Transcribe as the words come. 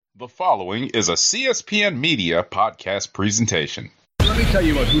The following is a CSPN Media podcast presentation. Let me tell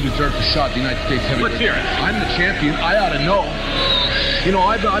you about who deserves a shot at the United States heavyweight. Let's hear it. I'm the champion. I ought to know. You know,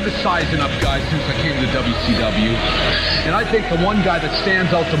 I've been sizing up guys since I came to WCW. And I think the one guy that stands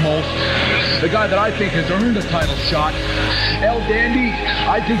out the most, the guy that I think has earned a title shot, El Dandy,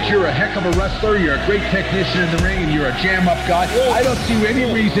 I think you're a heck of a wrestler. You're a great technician in the ring, and you're a jam-up guy. I don't see any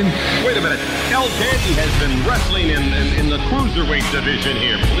reason. Wait a minute. El Dandy has been wrestling in the cruiserweight division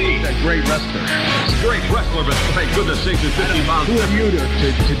here, please. He's a great wrestler. He's a great wrestler, but thank goodness sakes, he's 50 pounds. Who are you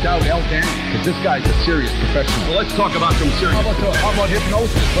to doubt El Dandy? Because this guy's a serious professional. Well, let's talk about some serious. How about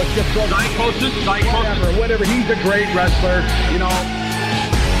hypnosis? Let's get thrown. Psychosis? Whatever. He's a great wrestler, you know.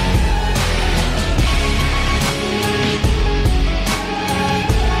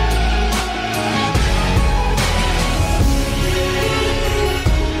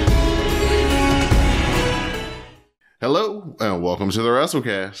 Hello, and welcome to the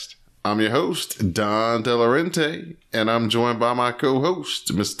WrassleCast. I'm your host, Don Delarente, and I'm joined by my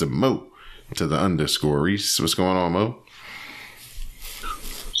co-host, Mr. Mo, to the _ Reese. What's going on, Mo?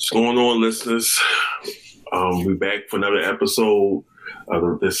 What's going on, listeners? We're back for another episode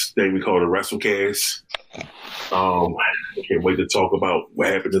of this thing we call the WrassleCast. I can't wait to talk about what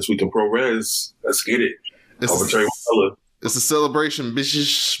happened this week in Pro Res. Let's get it. It's a celebration,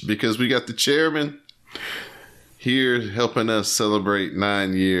 bitches, because we got the chairman here helping us celebrate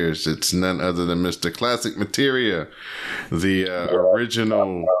 9 years. It's none other than Mr. Classic Materia, the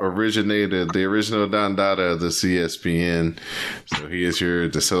original Don Dada of the CSPN. So he is here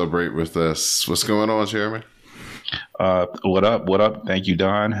to celebrate with us. What's going on, Chairman? What up? Thank you,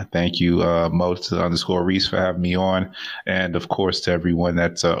 Don. Thank you, Mo to the _ Reese for having me on. And of course, to everyone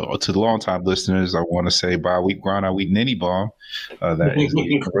that's to the longtime listeners, I want to say bye week grind, I week Ninny Bomb. That is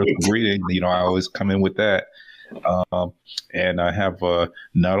the greeting. You know, I always come in with that. And I have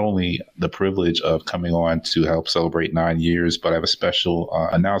not only the privilege of coming on to help celebrate 9 years, but I have a special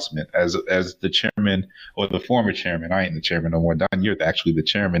announcement as the chairman, or the former chairman. I ain't the chairman no more. Don, you're actually the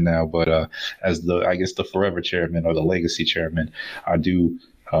chairman now, but as the forever chairman or the legacy chairman, I do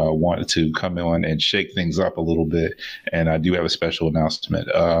wanted to come on and shake things up a little bit, and I do have a special announcement.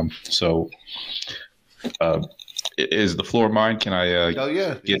 Is the floor mine? Can I? Oh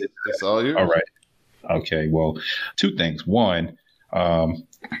yeah, get it? That's all yours. All right. Okay, well, two things. One, and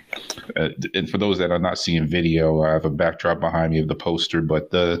for those that are not seeing video, I have a backdrop behind me of the poster, but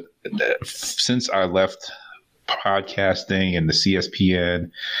since I left podcasting and the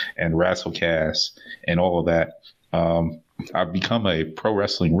CSPN and WrassleCast and all of that, I've become a pro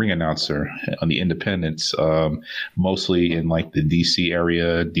wrestling ring announcer on the independents, mostly in like the DC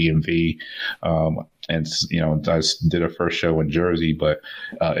area, DMV. And, you know, I did a first show in Jersey, but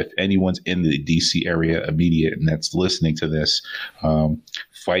if anyone's in the DC area immediate and that's listening to this,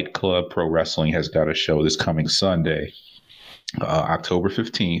 Fight Club Pro Wrestling has got a show this coming Sunday, October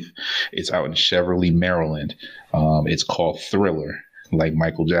 15th. It's out in Cheverly, Maryland. It's called Thriller, like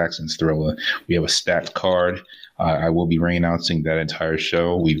Michael Jackson's Thriller. We have a stacked card. I will be re-announcing that entire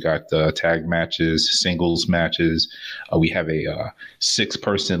show. We've got tag matches, singles matches. We have a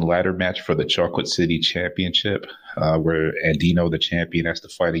 6-person ladder match for the Chocolate City Championship, where Andino, the champion, has to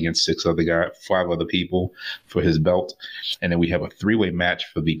fight against 5 other people for his belt. And then we have a 3-way match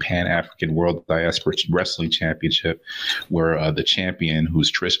for the Pan-African World Diaspora Wrestling Championship, where the champion,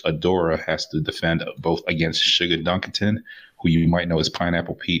 who's Trish Adora, has to defend both against Sugar Dunkerton, who you might know as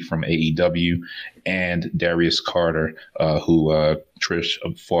Pineapple Pete from AEW, and Darius Carter, who Trish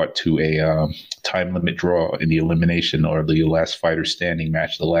fought to a time limit draw in the elimination or the last fighter standing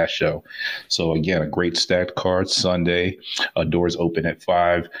match, the last show. So again, a great stacked card Sunday. Doors open at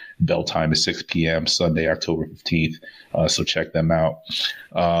 5. Bell time is 6 p.m. Sunday, October 15th. So check them out.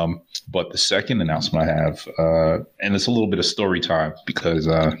 But the second announcement I have, and it's a little bit of story time, because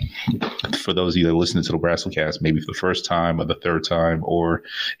for those of you that are listening to the WrassleCast, maybe for the first time or the third time, or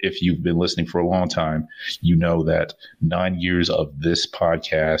if you've been listening for a long time, you know that 9 years of this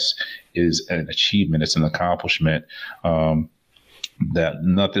podcast is an achievement. It's an accomplishment. Something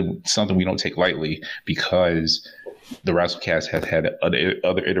we don't take lightly, because the WrassleCast has had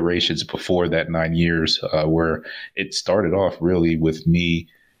other iterations before that 9 years, where it started off really with me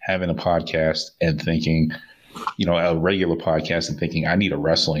having a podcast and thinking, you know, a regular podcast, and thinking I need a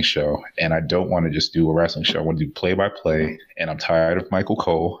wrestling show, and I don't want to just do a wrestling show. I want to do play-by-play, and I'm tired of Michael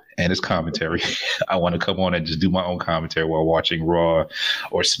Cole and his commentary. I want to come on and just do my own commentary while watching Raw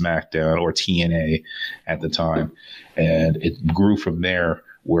or SmackDown or TNA at the time. And it grew from there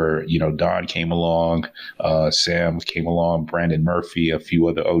where, Don came along, Sam came along, Brandon Murphy, a few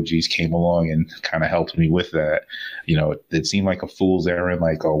other OGs came along and kind of helped me with that. It seemed like a fool's errand,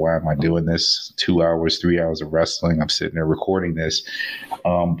 like, oh, why am I doing this? 2 hours, 3 hours of wrestling. I'm sitting there recording this.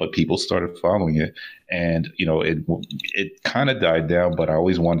 But people started following it. And, it kind of died down, but I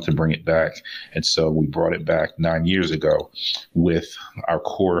always wanted to bring it back. And so we brought it back 9 years ago with our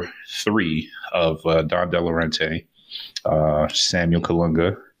core three of Don De Laurenti, Samuel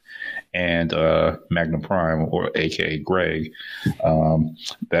Kalunga, and Magnum Prime, or AKA Greg,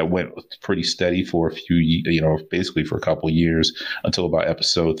 that went pretty steady for a few, basically for a couple of years until about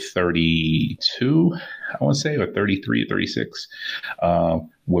episode 32, I want to say, or 33 or 36,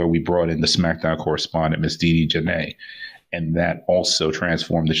 where we brought in the SmackDown correspondent, Miss Dee Dee Janae. And that also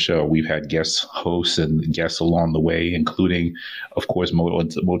transformed the show. We've had guest hosts and guests along the way, including, of course,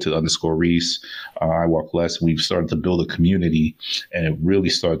 Moto_Reese, I Walk Less. We've started to build a community, and it really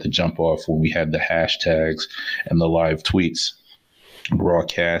started to jump off when we had the hashtags and the live tweets.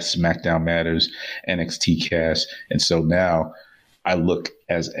 Broadcast, SmackDown Matters, NXT Cast. And so now I look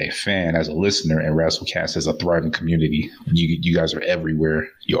as a fan, as a listener, and WrassleCast as a thriving community. You guys are everywhere.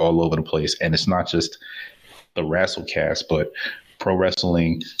 You're all over the place. And it's not just the WrassleCast, but pro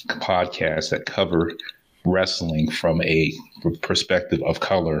wrestling podcasts that cover wrestling from a perspective of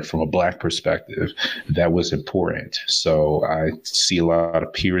color, from a Black perspective. That was important. So I see a lot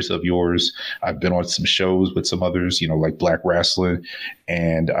of peers of yours. I've been on some shows with some others, like Black Wrestling,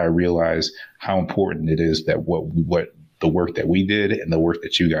 and I realize how important it is that what the work that we did and the work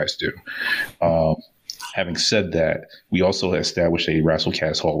that you guys do. Having said that, we also established a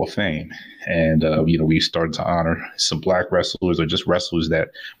WrassleCast Hall of Fame. And, we started to honor some Black wrestlers, or just wrestlers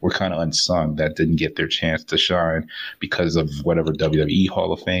that were kind of unsung, that didn't get their chance to shine because of whatever WWE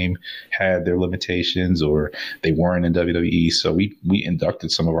Hall of Fame had their limitations, or they weren't in WWE. So we inducted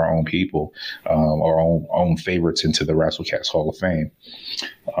some of our own people, our own favorites, into the WrassleCast Hall of Fame.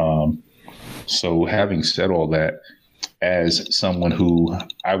 So having said all that, as someone who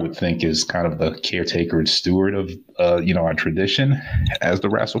I would think is kind of the caretaker and steward of, our tradition as the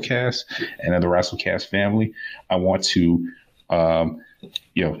WrassleCast and the WrassleCast family, I want to,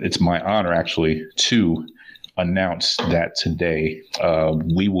 it's my honor actually to announce that today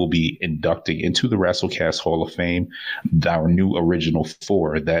we will be inducting into the WrassleCast Hall of Fame our new original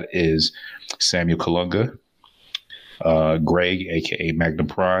four. That is Samuel Kalunga, Greg, aka Magnum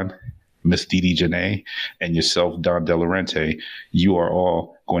Prime, Miss Dee Dee Janae, and yourself, Don De Laurenti. You are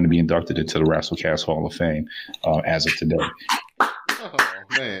all going to be inducted into the WrassleCast Hall of Fame as of today. Oh,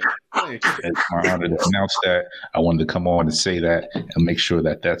 man. It's my honor to announce that. I wanted to come on and say that and make sure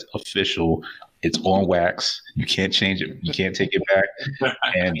that that's official. It's on wax. You can't change it. You can't take it back.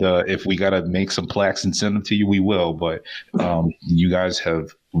 And if we got to make some plaques and send them to you, we will. But you guys have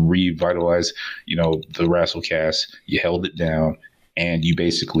revitalized, the WrassleCast. You held it down. And you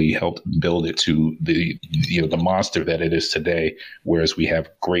basically helped build it to the monster that it is today, whereas we have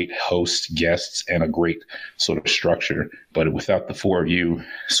great hosts, guests, and a great sort of structure. But without the four of you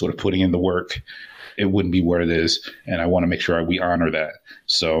sort of putting in the work, it wouldn't be where it is. And I want to make sure we honor that.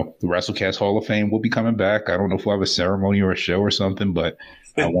 So the WrassleCast Hall of Fame will be coming back. I don't know if we'll have a ceremony or a show or something, but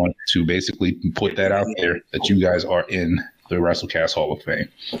I want to basically put that out there that you guys are in the WrassleCast Hall of Fame.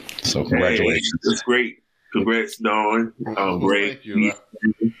 So congratulations. Hey, that's great. Congrats, Don. Great. Thank you.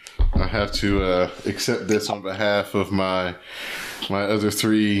 I have to accept this on behalf of my other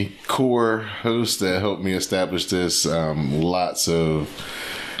three core hosts that helped me establish this. Lots of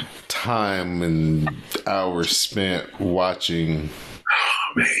time and hours spent watching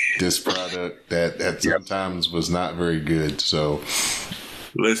this product that sometimes was not very good. So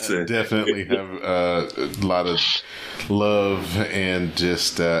listen, I definitely have a lot of love and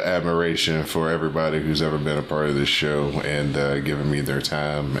just admiration for everybody who's ever been a part of this show and given me their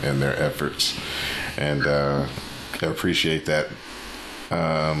time and their efforts, and I appreciate that.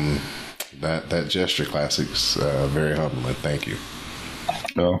 That gesture, Classics, very humbling. Thank you.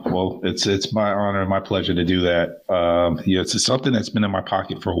 Well, it's my honor and my pleasure to do that. It's something that's been in my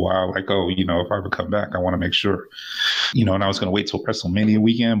pocket for a while. Like, if I ever come back, I want to make sure, and I was going to wait till WrestleMania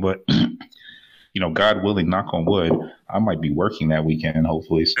weekend, but God willing, knock on wood, I might be working that weekend,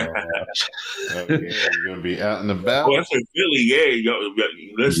 hopefully. So, you're going to be out and about. Well, that's in Philly,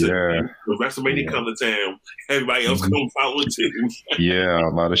 listen, when WrestleMania come to town, everybody else come follow too. Yeah, a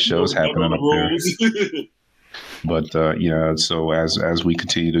lot of shows happening up there. But so as we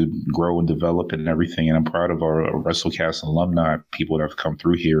continue to grow and develop and everything, and I'm proud of our WrassleCast alumni, people that have come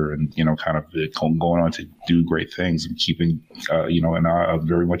through here and kind of going on to do great things and keeping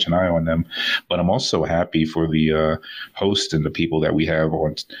very much an eye on them. But I'm also happy for the host and the people that we have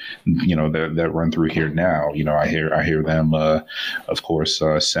on, that run through here now. I hear them, of course,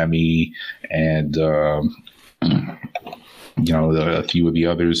 Semi and. A few of the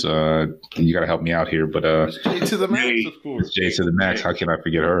others, you got to help me out here, but Jay to the max, of course. Jay to the max. How can I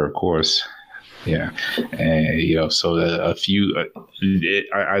forget her? Of course. Yeah. And, so a few,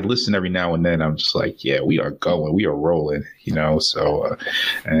 I listen every now and then. I'm just like, yeah, we are going, we are rolling, so,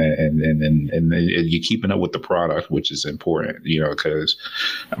 and you're keeping up with the product, which is important, because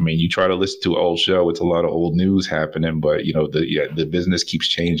you try to listen to an old show, it's a lot of old news happening, but the business keeps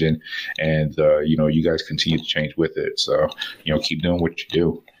changing and, you guys continue to change with it. So, keep doing what you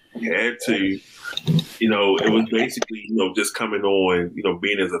do. Had to, it was basically, just coming on,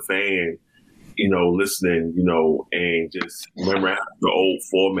 being as a fan, listening, and just remember the old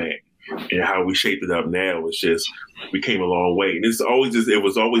format and how we shaped it up now. It's just, we came a long way. And it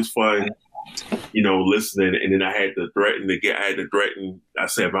was always fun, listening. And then I had to threaten. I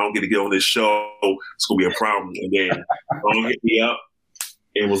said, if I don't get to get on this show, it's going to be a problem. And then Dawn hit me up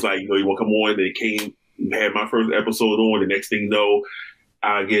and was like, you want to come on? And it had my first episode on. The next thing you know,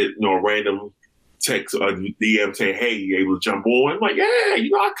 I get, a random text or DM saying, hey, you able to jump on? I'm like, yeah,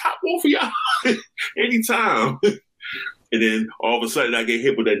 I cop one for y'all anytime. And then all of a sudden I get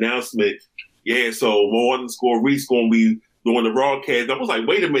hit with the announcement, so Mo_Reese going to be doing the broadcast. I was like,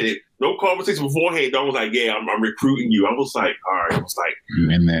 wait a minute, no conversation beforehand. I was like, yeah, I'm recruiting you. I was like, all right. I was like,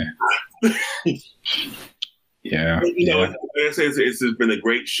 you in there. Yeah. Like I said, it's just been a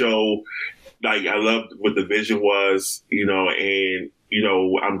great show. Like, I loved what the vision was, and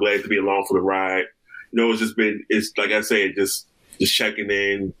I'm glad to be along for the ride. It's like I said, just checking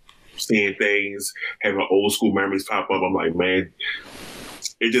in, seeing things, having old school memories pop up. I'm like, man,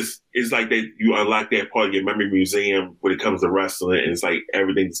 it's like that you unlock that part of your memory museum when it comes to wrestling, and it's like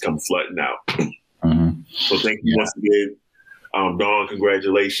everything just comes flooding out. Mm-hmm. So thank you once again. Dawn,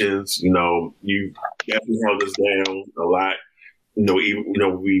 congratulations. You definitely held us down a lot.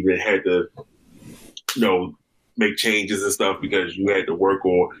 We even had to, make changes and stuff because you had to work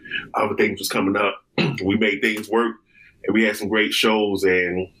or other things was coming up. We made things work and we had some great shows,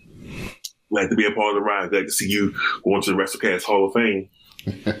 and glad to be a part of the ride. Glad to see you going to the WrassleCast Hall of Fame.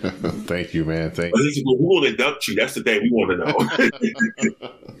 Thank you, man. Thank you. Who will induct you? That's the thing we want to know.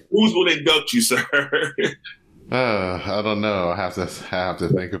 Who's going to induct you, sir? I don't know. I have to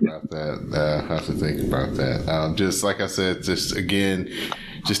think about that. Just like I said, just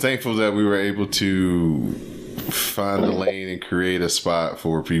thankful that we were able to find a lane and create a spot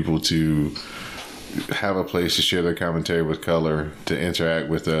for people to have a place to share their commentary with color, to interact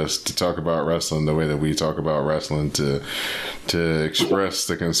with us, to talk about wrestling the way that we talk about wrestling, to express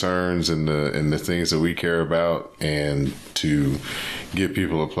the concerns and the things that we care about, and to give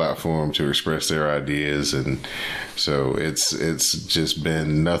people a platform to express their ideas. And so it's just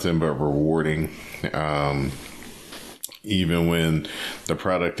been nothing but rewarding. Even when the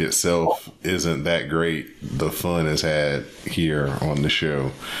product itself isn't that great, the fun is had here on the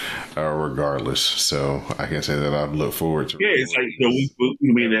show, regardless. So I can say that I've looked forward to. Yeah, it's like we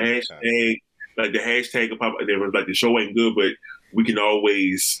mean the hashtag, like the hashtag will pop. There was like the show ain't good, but we can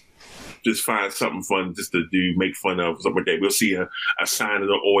always just find something fun just to do, make fun of something like that. We'll see a sign in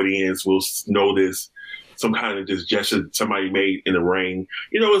the audience. We'll notice some kind of just gesture somebody made in the ring.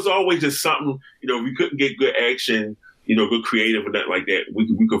 It's always just something. If we couldn't get good action, good creative and that like that,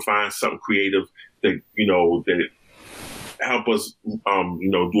 we could find something creative that that help us do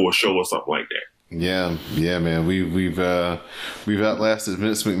a show or something like that. Yeah, man. We've outlasted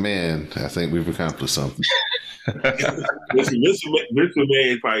Vince McMahon. I think we've accomplished something. Vince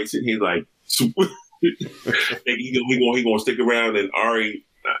McMahon is probably sitting here like he gonna stick around, and Ari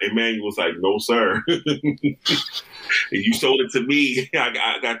Emanuel was like, no sir. And you sold it to me. I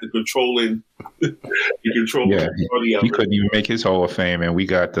got the controlling. You control. Yeah, he couldn't even make his Hall of Fame, and we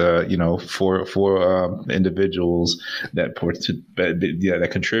got four individuals that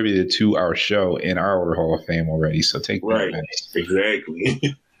contributed to our show in our Hall of Fame already. So take right, that. Exactly.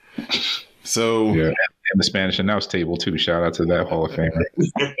 So and the Spanish announce table too. Shout out to that Hall of Famer.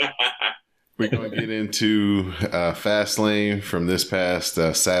 We're going to get into FastLane from this past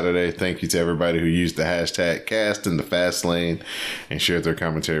Saturday. Thank you to everybody who used the hashtag cast in the FastLane and shared their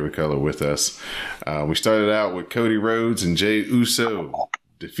commentary with color with us. We started out with Cody Rhodes and Jey Uso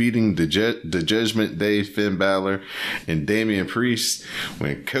defeating the Judgment Day Finn Balor and Damian Priest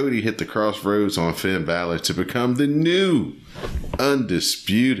when Cody hit the crossroads on Finn Balor to become the new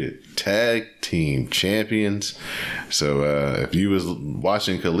undisputed tag team champions. So if you was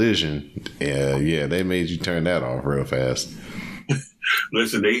watching Collision, they made you turn that off real fast.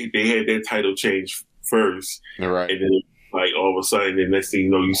 Listen, they had that title change first, right? And then like all of a sudden, the next thing you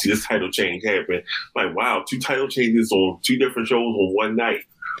know, you see this title change happen. Like, wow, 2 title changes on 2 different shows on one night.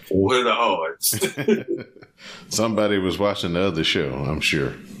 What are the odds? Somebody was watching the other show, I'm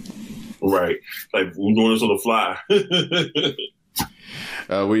sure. Right. Like, we're doing this on the fly.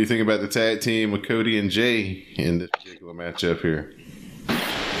 What do you think about the tag team with Cody and Jay in this particular matchup here?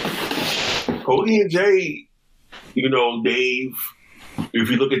 Cody and Jay, you know, Dave, if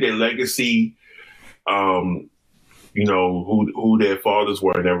you look at their legacy, you know, who their fathers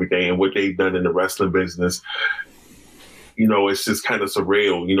were and everything and what they've done in the wrestling business, you know, it's just kind of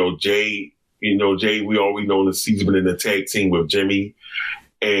surreal. Jay, we already know that he's been in the tag team with Jimmy.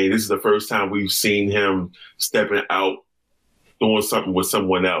 And this is the first time we've seen him stepping out, doing something with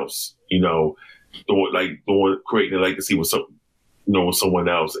someone else, creating a legacy with with someone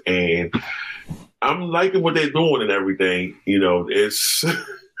else. And I'm liking what they're doing and everything. It's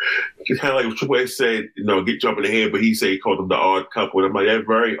kind of like Triple H said, get jumping ahead, but he called them the odd couple. And I'm like, that's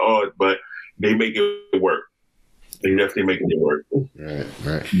very odd, but they make it work. They definitely making it work.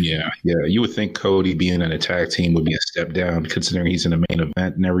 Right. Yeah. You would think Cody being in a tag team would be a step down, considering he's in the main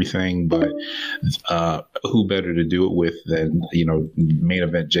event and everything. But who better to do it with than main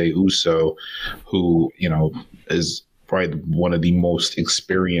event Jey Uso, who is probably one of the most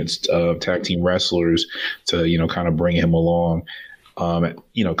experienced tag team wrestlers to kind of bring him along.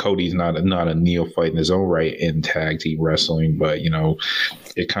 Cody's not a neophyte in his own right in tag team wrestling, but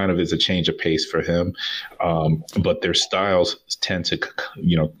it kind of is a change of pace for him. But their styles tend to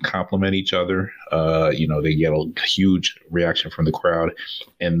complement each other. They get a huge reaction from the crowd,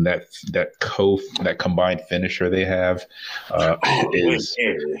 and that combined finisher they have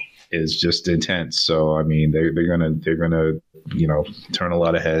is just intense. So I mean, they're gonna turn a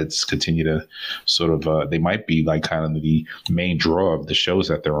lot of heads, continue to sort of they might be like kind of the main draw of the shows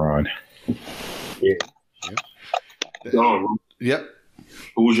that they're on. Yeah. Don, yep.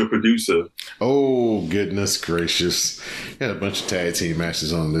 Who was your producer? Oh, goodness gracious. Had a bunch of tag team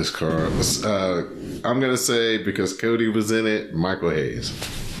matches on this card. I'm going to say, because Cody was in it, Michael Hayes.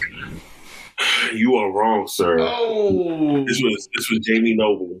 You are wrong, sir. Oh. This was Jamie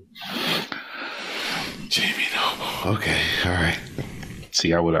Noble. Jamie Noble. Okay. All right.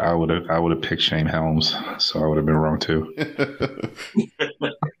 See, I would have picked Shane Helms, so I would have been wrong too.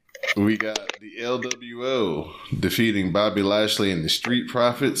 We got the LWO defeating Bobby Lashley and the Street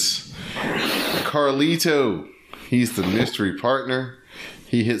Profits. Carlito, he's the mystery partner.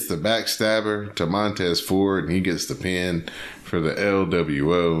 He hits the backstabber to Montez Ford, and he gets the pin for the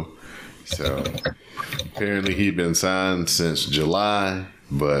LWO. So apparently he'd been signed since July,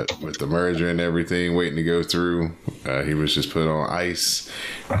 but with the merger and everything waiting to go through, he was just put on ice.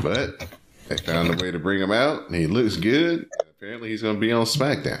 But they found a way to bring him out, and he looks good. Apparently, he's going to be on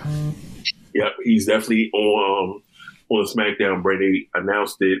SmackDown. Yep, he's definitely on SmackDown. Brady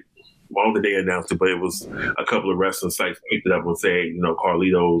announced it. Well, the day announced it, but it was a couple of wrestling sites picked it up and said,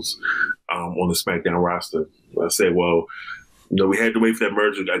 Carlito's on the SmackDown roster. I said, well, we had to wait for that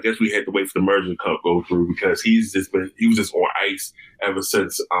merger. I guess we had to wait for the merger to go through because he was just on ice ever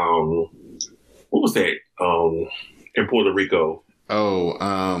since what was that in Puerto Rico? Oh,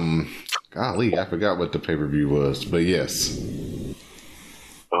 golly, I forgot what the pay-per-view was, but yes.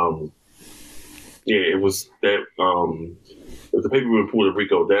 It was that. It was the pay-per-view in Puerto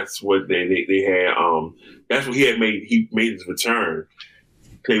Rico. That's what they had. That's what he had made. He made his return.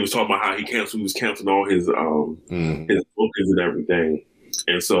 He was talking about how he was canceling all his his bookings and everything.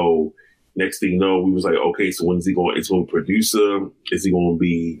 And so next thing you know, we was like, okay, so when is he going? Is he going to produce him? Is he going to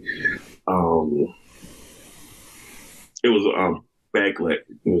be? It was Backlash.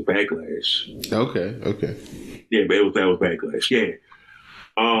 It was Backlash. Okay. Yeah, but that was Backlash. Yeah.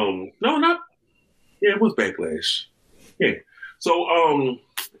 No, not. Yeah, it was Backlash. Yeah. So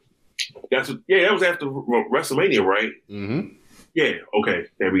that was after WrestleMania, right? Mm-hmm. Yeah. Okay.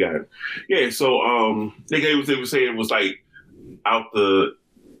 There we got it. Yeah. So they were saying it was like out the.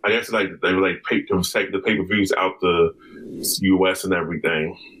 I guess like they were like taking the pay-per-views out the U.S. and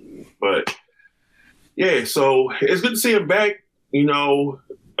everything, but yeah. So it's good to see him back. A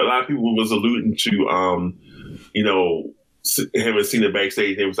lot of people was alluding to, having seen it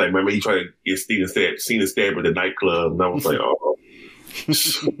backstage. They was like, remember he tried to get Cena stabbed at the nightclub, and I was like, oh.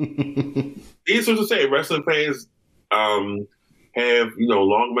 It's what to say. Wrestling fans, have,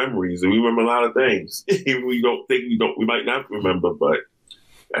 long memories, and we remember a lot of things. We might not remember, but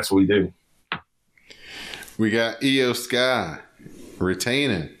that's what we do. We got Io Sky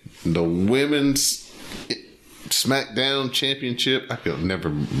retaining the women's SmackDown Championship. I can never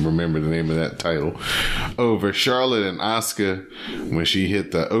remember the name of that title, over Charlotte and Asuka when she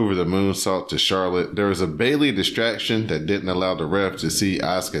hit the over the moonsault to Charlotte. There was a Bayley distraction that didn't allow the ref to see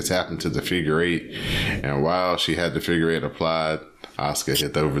Asuka tap into the figure eight, and while she had the figure eight applied, Asuka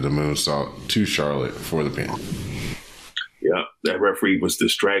hit the over the moonsault to Charlotte for the pin. Yeah, that referee was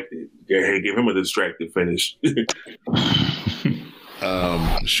distracted. They give him a distracted finish.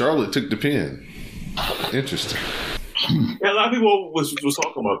 Charlotte took the pin. Interesting. Yeah, a lot of people was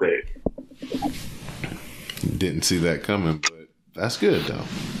talking about that. Didn't see that coming, but that's good though.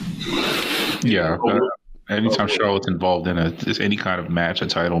 Yeah. Anytime Charlotte's involved in any kind of match, a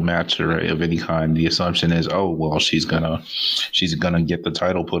title match or of any kind, the assumption is, oh well, she's gonna get the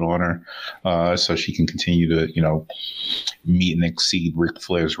title put on her, so she can continue to meet and exceed Ric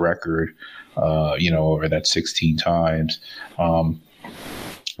Flair's record, over that 16 times.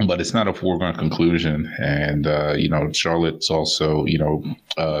 But it's not a foregone conclusion, and Charlotte's also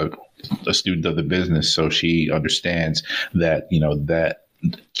a student of the business, so she understands that that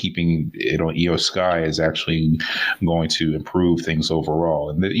keeping it on Io Sky is actually going to improve things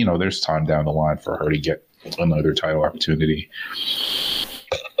overall, and there's time down the line for her to get another title opportunity.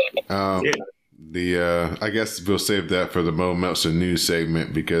 I guess we'll save that for the Mo Meltzer news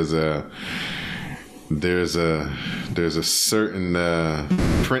segment, because there's a certain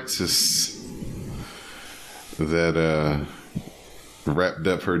princess that wrapped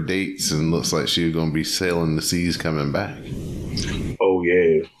up her dates and looks like she's going to be sailing the seas coming back. Oh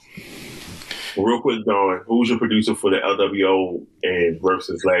yeah. Well, real quick, Don, who's your producer for the LWO and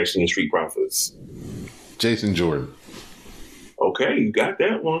versus Lashley and Street Profits? Jason Jordan. Okay, you got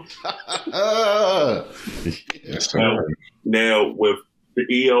that one. Yes, now with the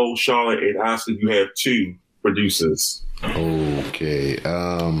EO, Charlotte, and Asuka, you have two producers. Okay.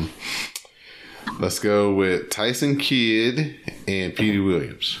 Let's go with Tyson Kidd and Petey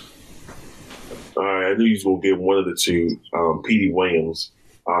Williams. All right, I knew you was going to get one of the two, Petey Williams.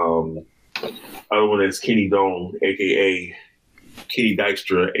 Other one is Kenny Dome, a.k.a. Kenny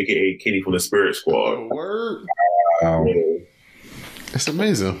Dykstra, a.k.a. Kenny from the Spirit Squad. Oh, word. Wow. Yeah. It's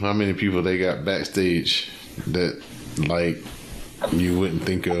amazing how many people they got backstage that, you wouldn't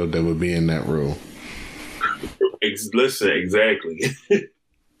think of that would be in that role. Listen, exactly.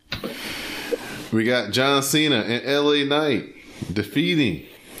 We got John Cena and LA Knight defeating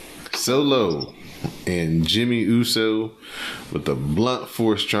Solo and Jimmy Uso with the blunt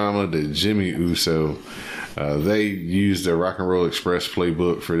force trauma to Jimmy Uso. They used the Rock and Roll Express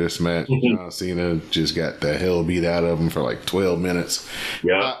playbook for this match. John Cena just got the hell beat out of him for 12 minutes.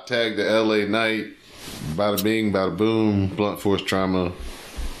 Yeah. Hot tag to LA Knight. Bada bing, bada boom. Blunt force trauma.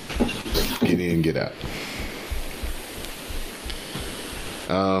 Get in, get out.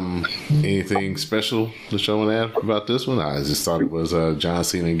 Anything special that y'all want to add about this one? I just thought it was John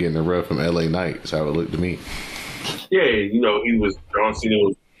Cena getting a rub from LA Knight. That's how it looked to me. Yeah, John Cena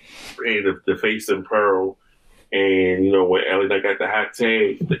was paying the face and Pearl, and when LA Knight got the hot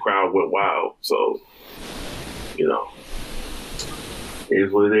tag, the crowd went wild. So, it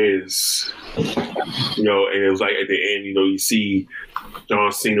is what it is. And it was like at the end, you see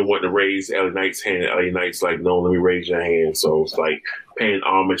John Cena wanting to raise LA Knight's hand, and LA Knight's like, no, let me raise your hand. So it's like paying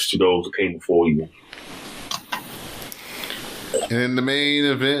homage to those who came before you. And in the main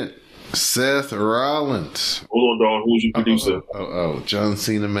event, Seth Rollins. Hold on, Dawn. Who's your producer? John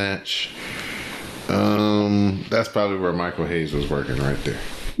Cena match. That's probably where Michael Hayes was working right there.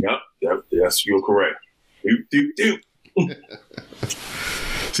 Yep. Yes, you're correct. Doop.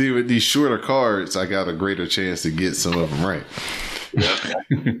 See, with these shorter cards, I got a greater chance to get some of them right.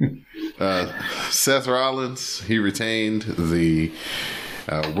 Yep. Seth Rollins, he retained the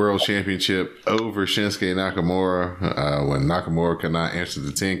World Championship over Shinsuke Nakamura when Nakamura could not answer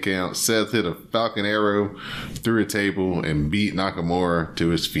the 10 count. Seth hit a Falcon Arrow through a table and beat Nakamura to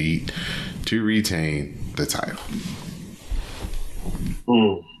his feet to retain the title.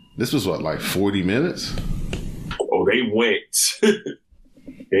 This was 40 minutes? Oh, they went.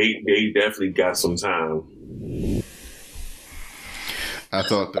 They definitely got some time. I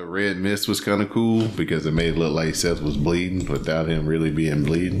thought the red mist was kind of cool because it made it look like Seth was bleeding without him really being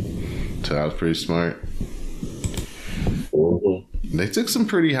bleeding. So that was pretty smart. Mm-hmm. They took some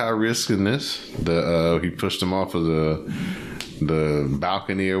pretty high risk in this. He pushed him off of the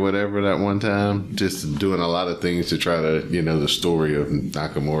balcony or whatever that one time, just doing a lot of things to try to, the story of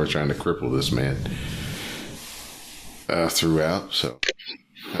Nakamura trying to cripple this man. throughout. So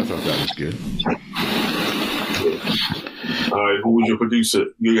I thought that was good. All right, who was your producer?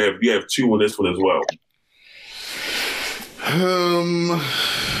 You have two on this one as well.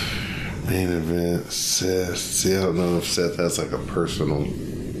 Main event, Seth. See, I don't know if Seth has like a personal.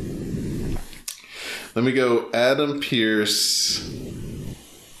 Let me go Adam Pearce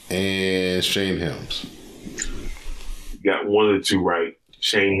and Shane Helms. You got one of the two right.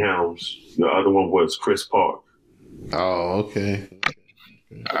 Shane Helms. The other one was Chris Park. Oh, okay.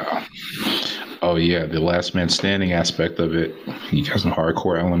 Oh yeah, the last man standing aspect of it. You got some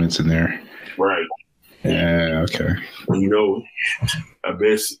hardcore elements in there. Right. Yeah. Okay. You know,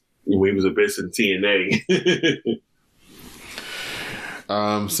 Abyss. He was Abyss in TNA.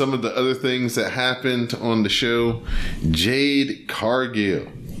 Some of the other things that happened on the show: Jade Cargill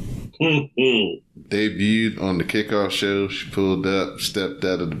debuted on the kickoff show. She pulled up, stepped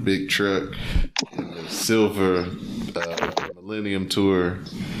out of the big truck in the silver Millennium Tour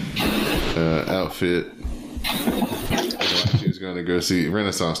outfit. She was going to go see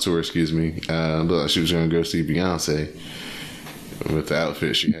Renaissance Tour. Excuse me. Looked like she was going to go see Beyonce with the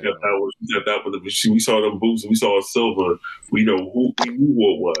outfit she had. We saw them boots. We saw silver. We know who it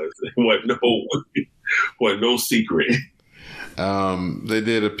was. It wasn't no secret. They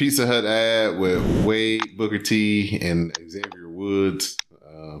did a Pizza Hut ad with Wade, Booker T, and Xavier Woods,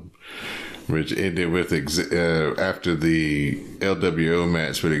 which ended with after the LWO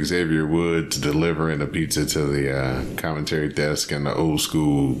match with Xavier Woods delivering a pizza to the commentary desk in the old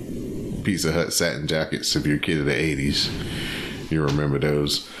school Pizza Hut satin jackets. If you're a kid of the 80s, you remember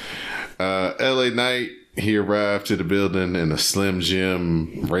those. LA Knight, he arrived to the building in a Slim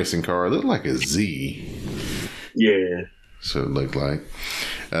Jim racing car. It looked like a Z. Yeah. So it looked like.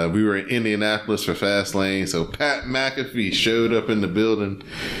 We were in Indianapolis for FastLane, so Pat McAfee showed up in the building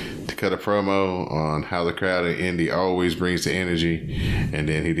to cut a promo on how the crowd in Indy always brings the energy, and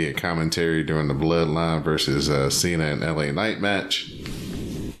then he did commentary during the Bloodline versus Cena and LA Knight match.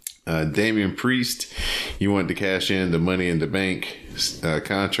 Damian Priest, he wanted to cash in the Money in the Bank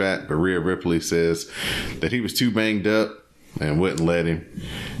contract, but Rhea Ripley says that he was too banged up and wouldn't let him.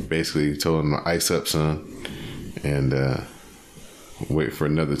 Basically told him to ice up, son, and wait for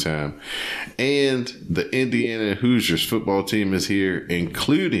another time. And the Indiana Hoosiers football team is here,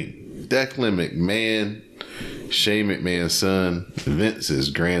 including Declan McMahon, Shane McMahon's son, Vince's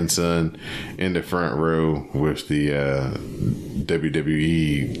grandson, in the front row with the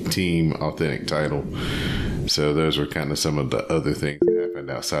WWE Team Authentic title. So those were kind of some of the other things that happened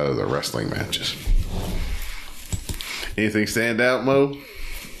outside of the wrestling matches. Anything stand out, Mo?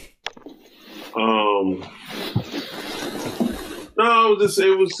 No,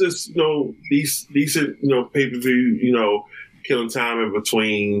 it was just decent pay-per-view, killing time in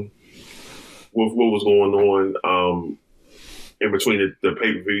between with what was going on in between the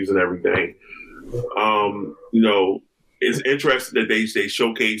pay-per-views and everything. It's interesting that they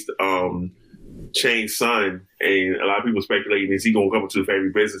showcased Shane's son, and a lot of people speculating, is he going to come into the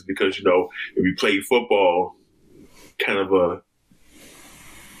family business? Because if you play football, kind of a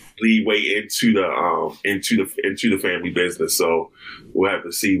leeway into the family business. So we'll have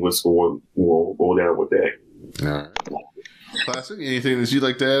to see what's going down with that. All right. Classic. Anything that you'd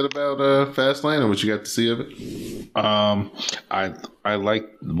like to add about FastLane or what you got to see of it? I like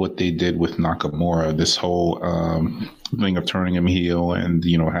what they did with Nakamura. This whole thing of turning him heel and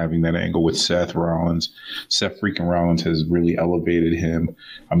having that angle with Seth Rollins. Seth freaking Rollins has really elevated him.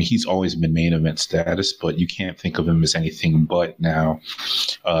 I mean, he's always been main event status, but you can't think of him as anything but now.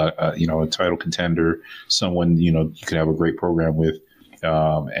 A title contender, someone you could have a great program with.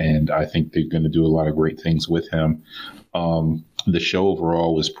 And I think they're going to do a lot of great things with him. The show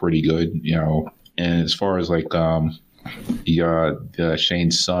overall was pretty good, and as far as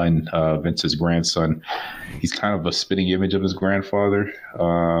Shane's son, Vince's grandson, he's kind of a spitting image of his grandfather.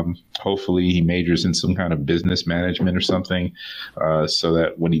 Hopefully he majors in some kind of business management or something, so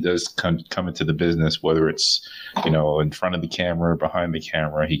that when he does come into the business, whether it's, in front of the camera or behind the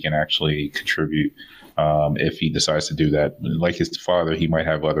camera, he can actually contribute. If he decides to do that, like his father, he might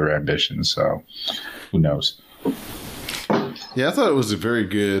have other ambitions. So who knows? Yeah, I thought it was a very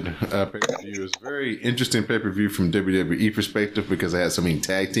good pay-per-view. It was a very interesting pay-per-view from WWE perspective because they had so many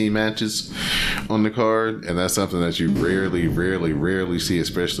tag team matches on the card, and that's something that you rarely see,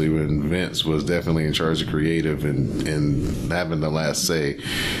 especially when Vince was definitely in charge of creative and having the last say,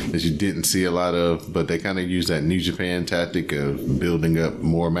 that you didn't see a lot of, but they kind of used that New Japan tactic of building up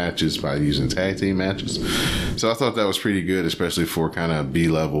more matches by using tag team matches. So I thought that was pretty good, especially for kind of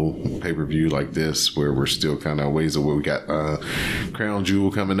B-level pay-per-view like this, where we're still kind of ways away. We got Crown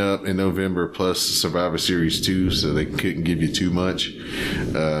Jewel coming up in November, plus Survivor Series 2, so they couldn't give you too much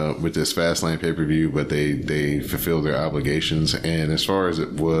with this FastLane pay-per-view, but they fulfilled their obligations. And as far as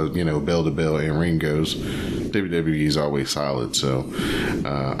it was, bell to bell and ring goes, WWE is always solid. So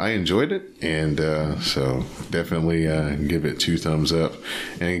I enjoyed it, and so definitely give it 2 thumbs up.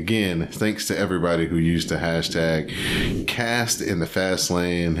 And again, thanks to everybody who used the hashtag cast in the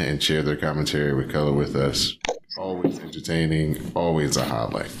FastLane and shared their commentary with color with us. Always entertaining, always a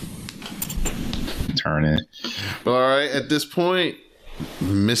highlight. Turn it. But all right, at this point,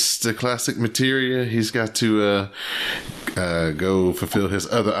 Mr. Classic Materia, he's got to go fulfill his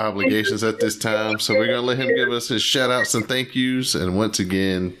other obligations at this time. So we're going to let him give us his shout outs and thank yous. And once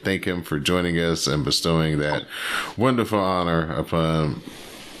again, thank him for joining us and bestowing that wonderful honor upon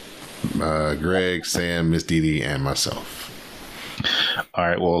Greg, Sam, Miss Dee, and myself. All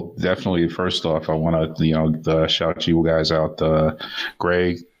right. Well, definitely. First off, I want to, shout you guys out,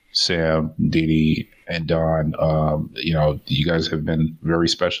 Greg, Sam, Dee, and Don. You guys have been very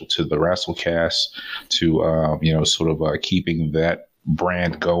special to the WrassleCast, to, sort of keeping that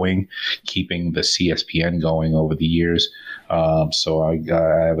brand going, keeping the CSPN going over the years. So I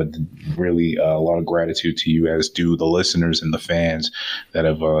have a lot of gratitude to you, as do the listeners and the fans that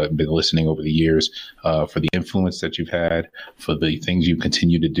have been listening over the years, for the influence that you've had, for the things you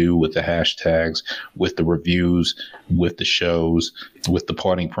continue to do with the hashtags, with the reviews, with the shows, with the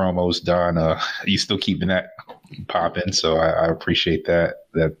parting promos. Don, you still keeping that popping, so I appreciate that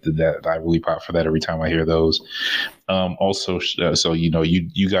I really pop for that every time I hear those. Also, so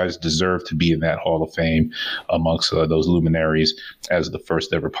you guys deserve to be in that Hall of Fame amongst those luminaries as the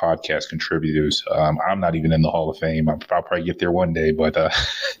first ever podcast contributors. I'm not even in the Hall of Fame. I'll probably get there one day, but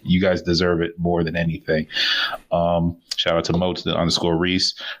you guys deserve it more than anything. Shout out to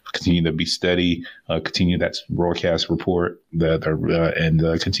 _Reese. Continue to be steady. Continue that broadcast report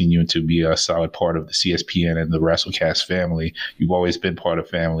and continue to be a solid part of the CSPN and the WrassleCast family. You've always been part of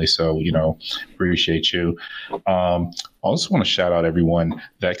family, so appreciate you. I also want to shout out everyone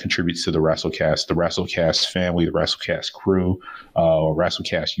that contributes to the WrassleCast family, the WrassleCast crew,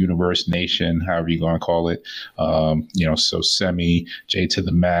 WrassleCast Universe Nation, however you're going to call it. So Semi, J to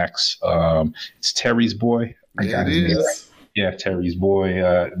the Max. It's Terry's boy. I got his name right. Yeah, Terry's boy.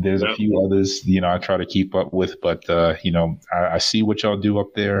 There's a few others, I try to keep up with, but, I see what y'all do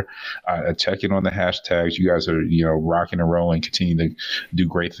up there. I check in on the hashtags. You guys are, rocking and rolling, continue to do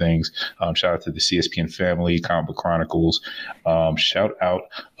great things. Shout out to the CSPN family, Comic Book Chronicles. Shout out,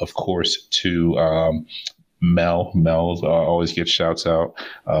 of course, to Mel. Always gets shouts out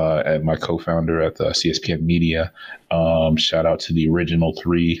at my co-founder at the CSPN Media. Shout out to the original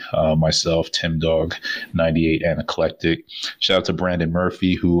 3, myself, Tim Dog, 98, and Eclectic. Shout out to Brandon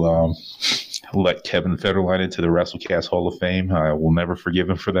Murphy, who let Kevin Federline into the WrassleCast Hall of Fame. I will never forgive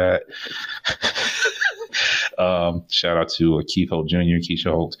him for that. Shout out to Keith Holt Jr.,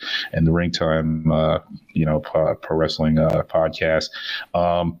 Keisha Holt, and the Ring Time, pro wrestling podcast.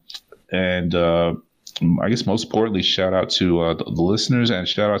 I guess most importantly, shout out to the listeners, and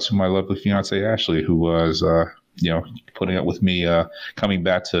shout out to my lovely fiance Ashley, who was putting up with me coming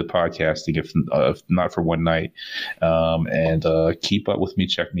back to podcasting, if not for one night, and keep up with me.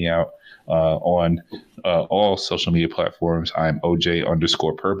 Check me out on all social media platforms. I'm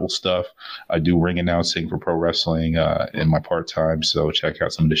OJ_Purple Stuff. I do ring announcing for pro wrestling in my part time, so check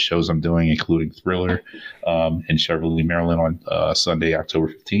out some of the shows I'm doing, including Thriller in Cheverly, Maryland on Sunday,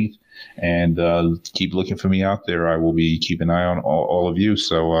 October 15th. And keep looking for me out there. I will be keeping an eye on all of you.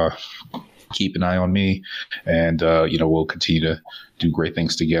 So keep an eye on me, and we'll continue to do great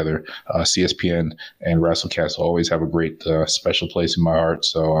things together. CSPN and WrassleCast always have a great special place in my heart.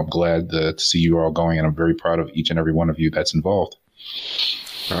 So I'm glad to see you all going, and I'm very proud of each and every one of you that's involved.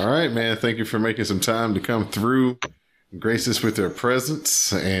 All right, man. Thank you for making some time to come through, grace us with their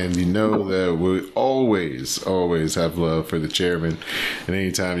presence, and that we always have love for the chairman. And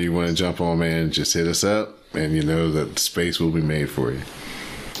anytime you want to jump on, man, just hit us up, and that space will be made for you.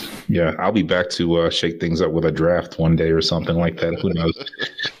 Yeah, I'll be back to shake things up with a draft one day or something like that. Who knows?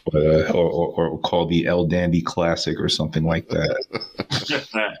 But, or call the El Dandy Classic or something like that.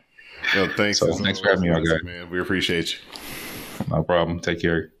 Thanks. So, thanks for having me on, guys. Man, we appreciate you. No problem. Take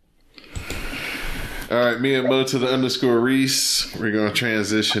care. All right, me and Mo to the _Reese. We're going to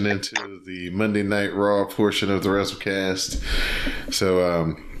transition into the Monday Night Raw portion of the WrassleCast.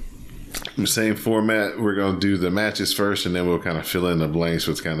 So, Same format. We're going to do the matches first, and then we'll kind of fill in the blanks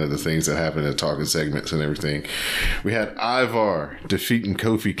with kind of the things that happen in talking segments and everything. We had Ivar defeating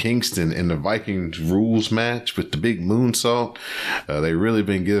Kofi Kingston in the Vikings rules match with the big moonsault. They really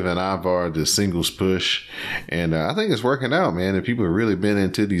been giving Ivar the singles push, and I think it's working out, man. And people have really been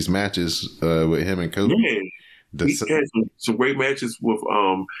into these matches with him and Kofi. Yeah. He had some great matches with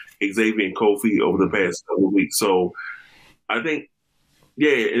Xavier and Kofi over the past couple of weeks. So I think,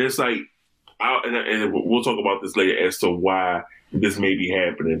 yeah, and it's like, and we'll talk about this later as to why this may be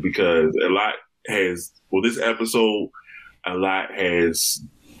happening, because this episode, a lot has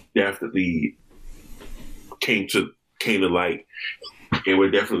definitely came to light, and we're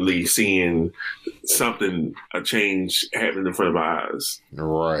definitely seeing a change happening in front of our eyes.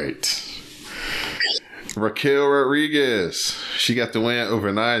 Right. Raquel Rodriguez, she got the win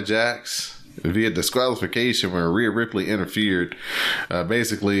over Nia Jax via disqualification when Rhea Ripley interfered.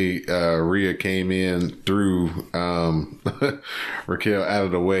 Basically, Rhea came in, threw Raquel out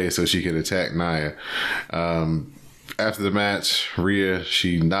of the way so she could attack Nia. After the match, Rhea,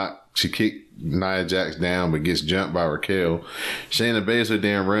 she kicked Nia Jax down, but gets jumped by Raquel. Shayna Baszler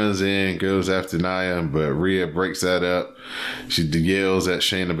then runs in, goes after Nia, but Rhea breaks that up. She yells at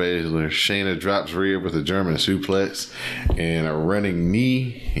Shayna Baszler. Shayna drops Rhea with a German suplex and a running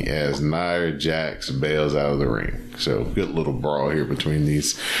knee as Nia Jax bails out of the ring. So good little brawl here between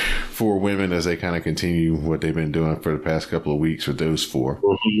these four women as they kind of continue what they've been doing for the past couple of weeks with those four.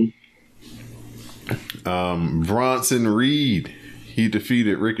 Bronson Reed, he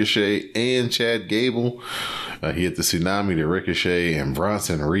defeated Ricochet and Chad Gable. He hit the tsunami to Ricochet, and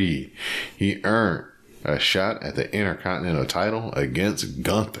Bronson Reed, he earned a shot at the Intercontinental title against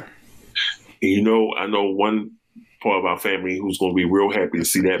Gunther. You know, I know one part of our family who's going to be real happy to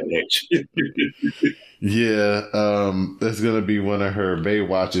see that match. Yeah, that's going to be one of her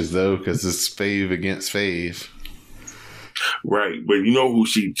Baywatches, though, because it's Fave against Fave. Right, but you know who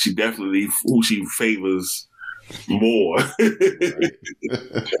she favors more. Right.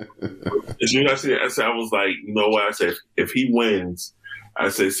 As soon as I was like, you know what? I said, if he wins, I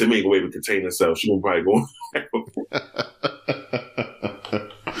said, Simi ain't going to contain herself. She will probably go.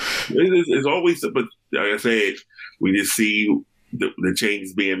 It's always, but like I said, we just see the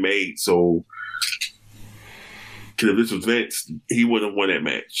changes being made. So, if this was Vince, he wouldn't have won that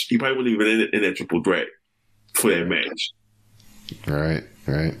match. He probably wouldn't even in that triple threat for that match. Right.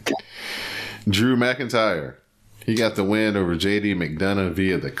 Drew McIntyre, he got the win over JD McDonough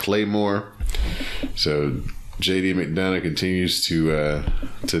via the Claymore. So JD McDonough continues to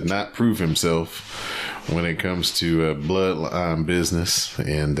not prove himself when it comes to bloodline business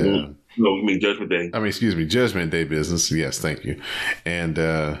and. No, you mean Judgment Day. Judgment Day business. Yes, thank you. And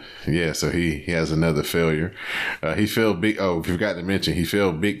so he has another failure. He failed big. Oh, we forgot to mention he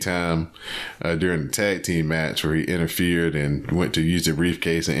failed big time during the tag team match where he interfered and went to use the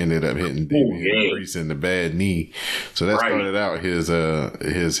briefcase and ended up hitting Damian Priest in the bad knee. So that started out his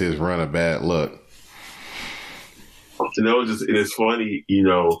run of bad luck. You know, it is funny. You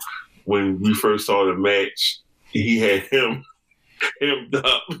know, when we first saw the match, he had hemmed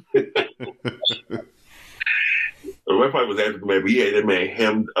up. The part was after the man, but he had that man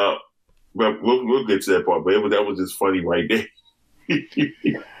hemmed up. We'll get to that part, but that was just funny right there.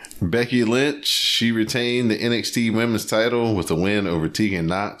 Becky Lynch, she retained the NXT Women's title with a win over Tegan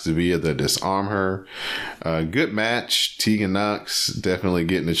Nox via the Disarm Her. Good match. Tegan Nox definitely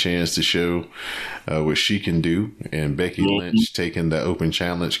getting a chance to show what she can do, and Becky Lynch taking the open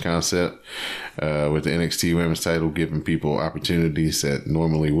challenge concept with the NXT Women's title, giving people opportunities that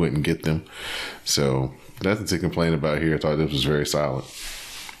normally wouldn't get them. So nothing to complain about here. I thought this was very solid.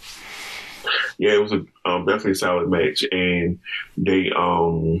 Yeah, it was a definitely solid match, and they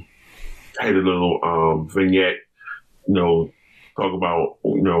had a little vignette, you know, talk about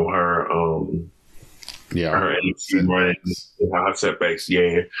her her NXT run and her setbacks.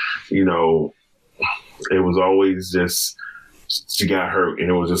 Yeah, you know, it was always just she got hurt, and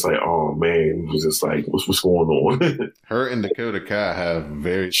it was just like, oh man, it was just like, what's going on? Her and Dakota Kai have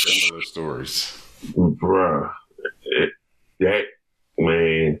very similar stories, bruh. That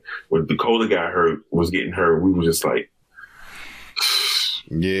man, when Dakota got hurt, was getting hurt, we were just like,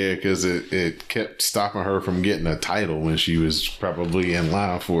 yeah, because it kept stopping her from getting a title when she was probably in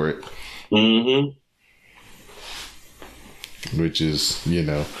line for it. Mm-hmm. Which is, you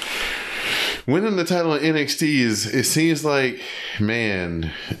know, winning the title in NXT it seems like,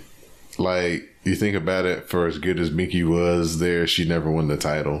 man, like you think about it, for as good as Mickey was there, she never won the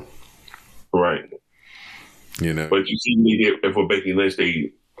title. Right. You know, but you see me if for Becky Lynch,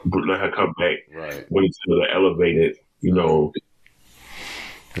 they let her come back, right? When it's elevated, you know.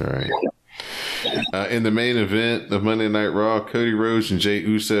 Right. In the main event of Monday Night Raw, Cody Rhodes and Jey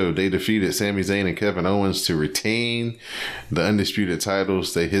Uso, they defeated Sami Zayn and Kevin Owens to retain the undisputed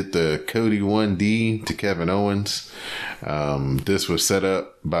titles. They hit the Cody 1D to Kevin Owens. This was set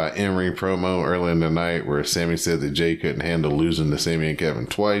up by in-ring promo earlier in the night where Sami said that Jey couldn't handle losing to Sami and Kevin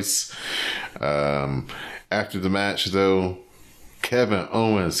twice. After the match, though, Kevin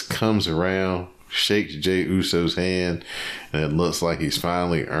Owens comes around, shakes Jey Uso's hand, and it looks like he's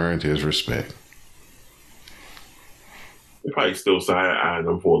finally earned his respect. He probably still side-eyeing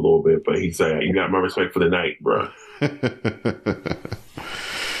him for a little bit, but he said, "You got my respect for the night, bro."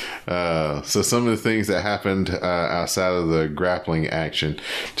 So some of the things that happened outside of the grappling action.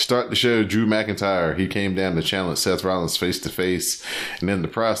 To start the show, Drew McIntyre, he came down to challenge Seth Rollins face-to-face, and in the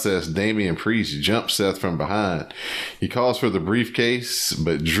process, Damian Priest jumped Seth from behind. He calls for the briefcase,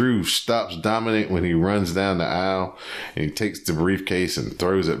 but Drew stops Dominic when he runs down the aisle, and he takes the briefcase and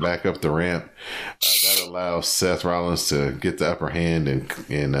throws it back up the ramp. That allows Seth Rollins to get the upper hand and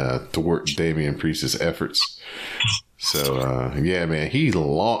thwart Damian Priest's efforts. So, yeah, man, he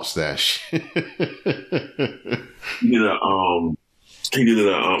launched that shit. He did a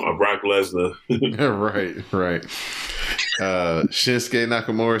Brock Lesnar. Right. Shinsuke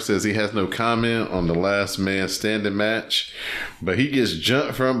Nakamura says he has no comment on the last man standing match, but he gets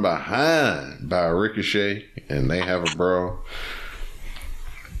jumped from behind by Ricochet, and they have a brawl.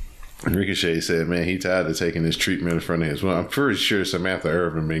 Ricochet said, man, he tired of taking his treatment in front of his. Well, I'm pretty sure Samantha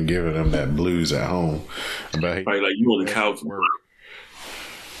Irvin been giving him that blues at home about like you on the couch work.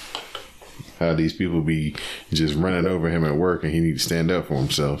 How these people be just running over him at work, and he need to stand up for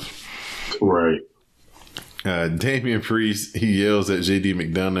himself. Right. Damian Priest, he yells at JD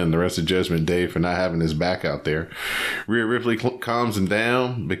McDonough and the rest of Judgment Day for not having his back out there. Rhea Ripley calms him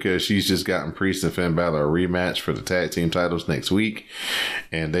down because she's just gotten Priest and Finn Balor a rematch for the tag team titles next week.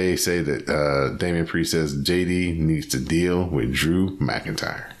 And they say that Damian Priest says JD needs to deal with Drew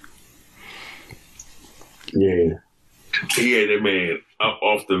McIntyre. Yeah. He had that man up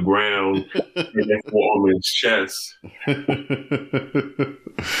off the ground and that forearm in his chest.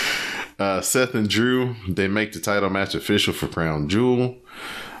 Seth and Drew, they make the title match official for Crown Jewel,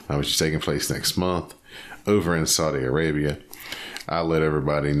 which is taking place next month over in Saudi Arabia. I'll let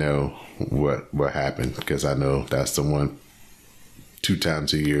everybody know what happened because I know that's the one 2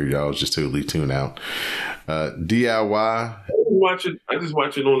 times a year y'all just totally tune out. DIY. I just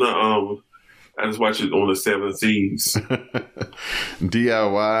watch it on the 7 Seas.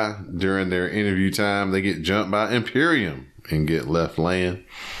 DIY, during their interview time, they get jumped by Imperium and get left laying.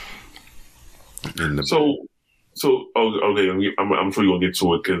 Okay. I'm sure you're gonna get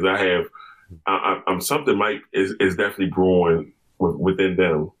to it because I'm something is definitely brewing within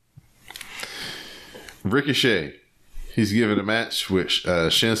them. Ricochet, he's given a match with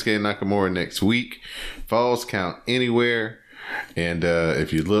Shinsuke Nakamura next week. Falls count anywhere, and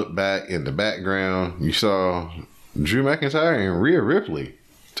if you look back in the background, you saw Drew McIntyre and Rhea Ripley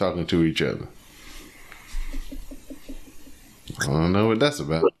talking to each other. I don't know what that's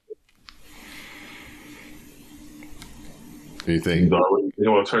about. Anything? He's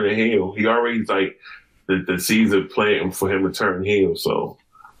already turning heel. He already like the seeds are planting for him to turn heel. So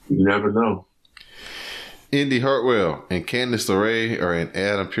you never know. Indy Hartwell and Candice LeRae are in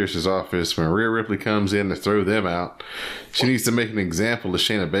Adam Pearce's office when Rhea Ripley comes in to throw them out. She needs to make an example of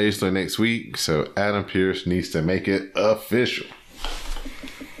Shayna Baszler next week, so Adam Pearce needs to make it official.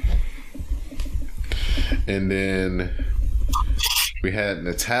 And then we had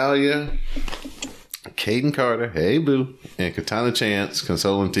Natalya, Kaden Carter, hey boo, and Katana Chance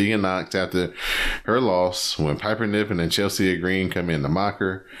consoling Tegan Knox after her loss when Piper Niven and Chelsea Green come in to mock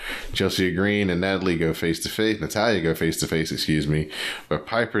her. Chelsea Green and Natalya go face to face, but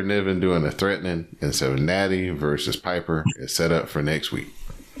Piper Niven doing the threatening, and so Natty versus Piper is set up for next week.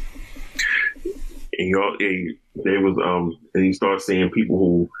 And you start seeing people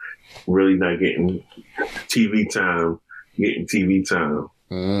who really not getting TV time.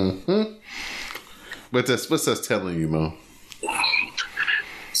 Mm-hmm. What's that's telling you, Mo?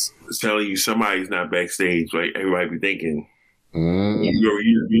 It's telling you somebody's not backstage, like everybody be thinking. Mm.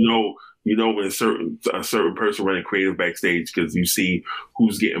 You know when a certain person running creative backstage because you see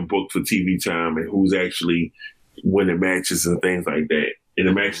who's getting booked for TV time and who's actually winning matches and things like that in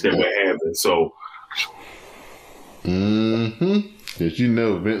the match that we're having. So, because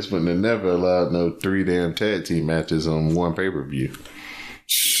Vince wouldn't have never allowed no 3 damn tag team matches on one pay-per-view.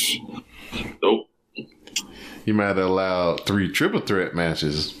 Nope. He might have allowed 3 triple threat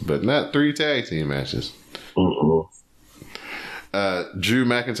matches, but not 3 tag team matches. Uh-uh. Drew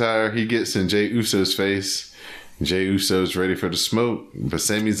McIntyre, he gets in Jey Uso's face. Jey Uso's ready for the smoke, but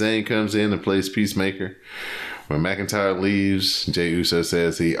Sami Zayn comes in and plays Peacemaker. When McIntyre leaves, Jey Uso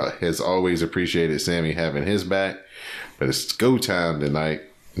says he has always appreciated Sami having his back, but it's go time tonight.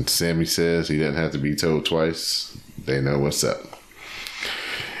 And Sami says he doesn't have to be told twice. They know what's up.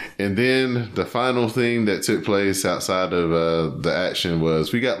 And then the final thing that took place outside of the action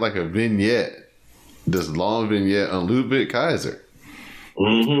was we got like a vignette, this long vignette on Ludwig Kaiser.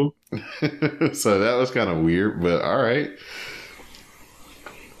 Mm-hmm. So that was kind of weird, but all right.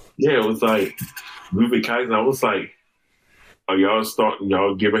 Yeah, it was like Ludwig Kaiser. I was like, are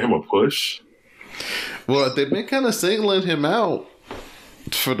y'all giving him a push? Well, they've been kind of singling him out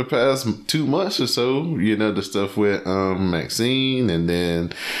for the past 2 months or so, you know, the stuff with Maxine, and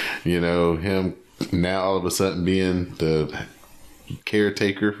then, you know, him now all of a sudden being the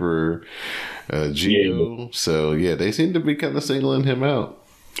caretaker for Gio. Yeah. So yeah, they seem to be kind of singling him out.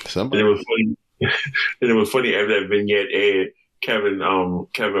 Somebody. And it was funny. And it was funny after that vignette ad, Kevin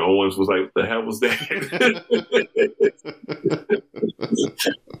Owens was like, "The hell was that?"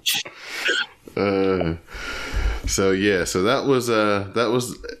 So that was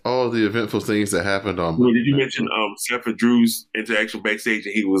all the eventful things that happened on. Did you mention Seth and Drew's interaction backstage?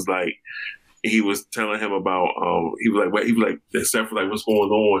 And he was like, he was telling him about he was like Seth was like, "What's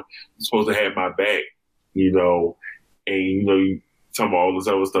going on? You're supposed to have my back, you know," and you talking about all this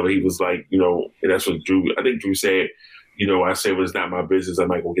other stuff. He was like, and that's what I think Drew said. I said, "Well, it's not my business. I'm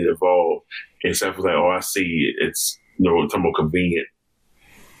not gonna get involved." And Seth was like, "Oh, I see. It's talking about convenient."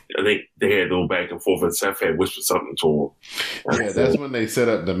 I think they had a little back and forth, and Seth had whispered something to him. Yeah, that's when they set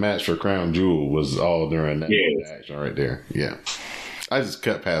up the match for Crown Jewel. Was all during that action right there. Yeah, I just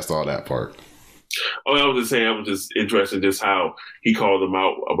cut past all that part. Oh, I was just saying, I was just interested just how he called him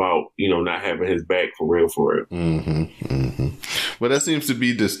out about not having his back for real. Mm-hmm. Mm-hmm. Well, that seems to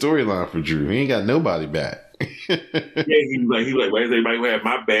be the storyline for Drew. He ain't got nobody back. Yeah, he was like, "Why is everybody who had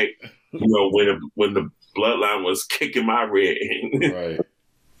my back?" When the bloodline was kicking my rear end. Right.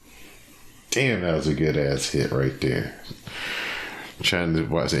 Damn, that was a good ass hit right there. I'm trying to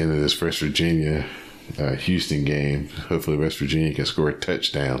watch the end of this West Virginia Houston game. Hopefully West Virginia can score a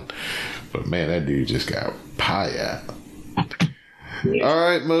touchdown. But man, that dude just got pie out. Yeah. All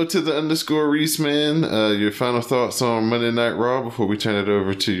right, Mo to the _ man. Your final thoughts on Monday Night Raw before we turn it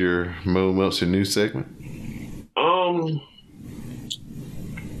over to your Mo Meltzer news segment?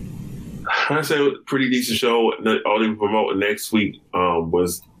 I say a pretty decent show. All they promoting next week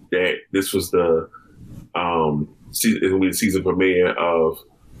was that this was the season premiere of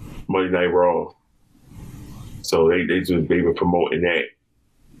Monday Night Raw. So they've been promoting that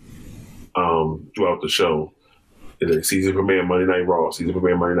throughout the show. The season premiere Monday Night Raw.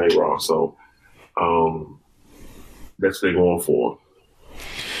 So that's what they're going for.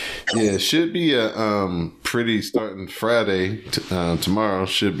 Yeah, it should be a pretty starting Friday. Tomorrow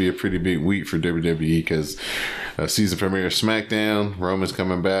should be a pretty big week for WWE because season premiere SmackDown. Roman's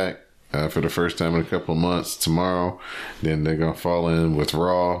coming back for the first time in a couple of months tomorrow. Then they're going to fall in with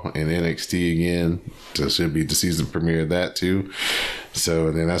Raw and NXT again. So it should be the season premiere of that too. So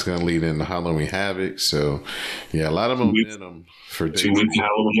then that's going to lead into Halloween Havoc. So yeah, a lot of momentum for 2 weeks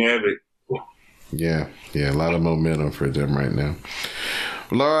Halloween Havoc. Yeah, a lot of momentum for them right now.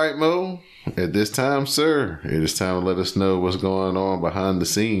 Well, all right, Mo. At this time, sir, it is time to let us know what's going on behind the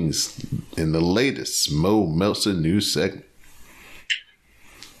scenes in the latest Mo Meltzer news segment.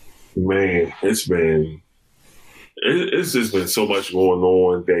 Man, it's just been so much going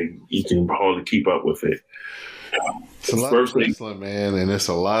on that you can hardly keep up with it. It's a lot of wrestling, man, and it's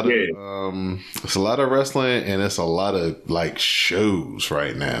a lot of wrestling, and it's a lot of like shows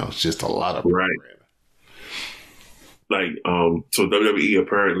right now. It's just a lot of programming. Like, so WWE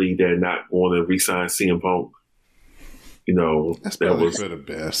apparently they're not going to re-sign CM Punk. That's probably for the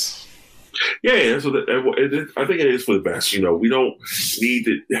best. Yeah, so I think it is for the best. We don't need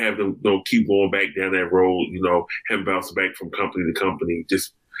to have them keep going back down that road. Him bouncing back from company to company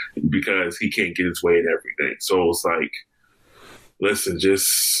just because he can't get his way and everything. So it's like, listen,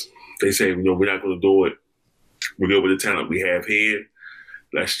 they say we're not going to do it. We're good with the talent we have here.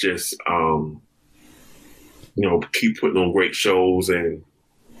 Let's just keep putting on great shows and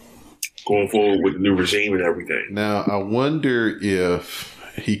going forward with the new regime and everything. Now, I wonder if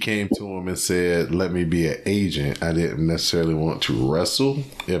he came to him and said, "Let me be an agent. I didn't necessarily want to wrestle."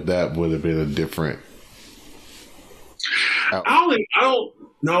 If that would have been a different. I don't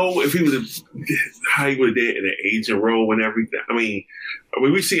know if he would have how he would have did in an agent role and everything. I mean,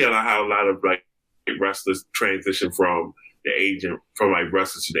 we see how a lot of like wrestlers transition from the agent, from like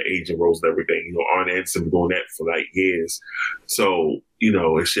wrestlers to the agent roles and everything. Arn Anderson been doing that for like years. So,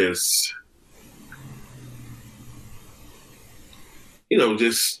 it's just,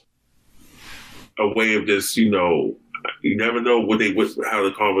 just a way of just, you never know how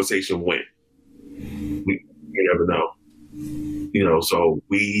the conversation went. You never know. So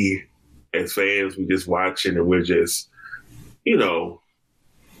we, as fans, we just watching and we're just, we're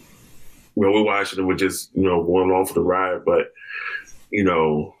watching and we're just, going along for the ride. But,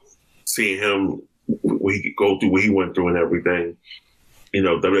 seeing him, when he could go through what he went through and everything,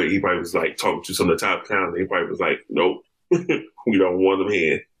 WWE probably was like talking to some of the top talent. He probably was like, nope, we don't want him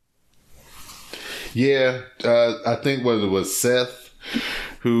here. Yeah, I think what it was Seth,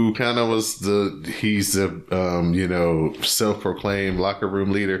 who kind of was he's the self-proclaimed locker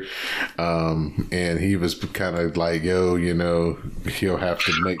room leader, and he was kind of like, yo, he'll have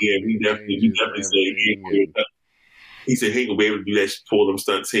to make. Yeah, he definitely said he said he ain't gonna be able to do that, pull them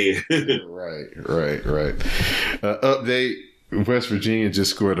stunts here. Right. Update. West Virginia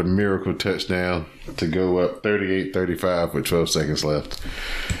just scored a miracle touchdown to go up 38-35 with 12 seconds left.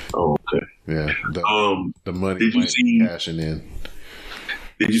 Oh, okay. Yeah. The money cashing in.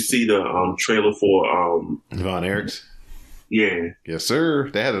 Did you see the trailer for Von Erichs? Yeah. Yes, sir.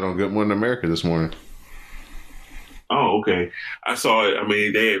 They had it on Good Morning America this morning. Oh, okay. I saw it. I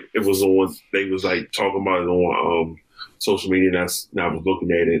mean, it was on. They was like talking about it on social media. And I was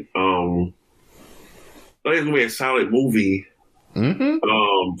looking at it. I think it's gonna be a solid movie. Mm-hmm.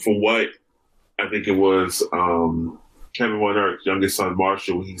 From what I think it was, Kevin Von Erich's youngest son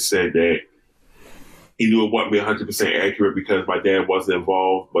Marshall. He said that he knew it wouldn't be 100% accurate because my dad wasn't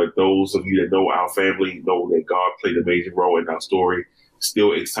involved. But those of you that know our family know that God played a major role in our story.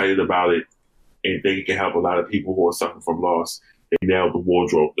 Still excited about it and think it can help a lot of people who are suffering from loss. They nailed the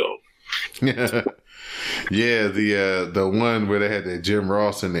wardrobe though. Yeah, the one where they had that Jim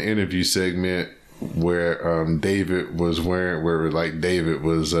Ross in the interview segment where David was David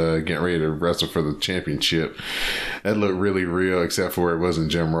was getting ready to wrestle for the championship. That looked really real, except for it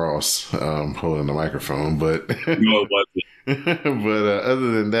wasn't Jim Ross holding the microphone. But No, it wasn't. but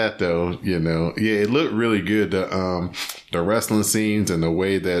other than that, though, it looked really good. The wrestling scenes and the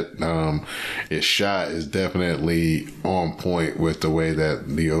way that it's shot is definitely on point with the way that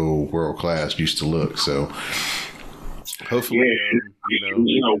the old World Class used to look. So hopefully,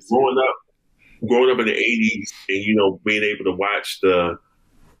 growing up in the 80s and, being able to watch the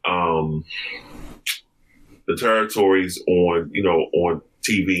territories on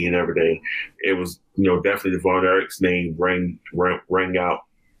TV and everything, it was, definitely Von Erich's name rang out.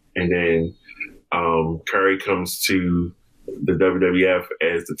 And then Curry comes to the WWF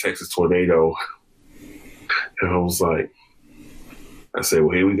as the Texas Tornado. And I said,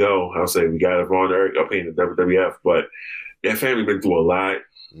 well, here we go. I'll say we got a Von Erich up here in the WWF, but that family been through a lot.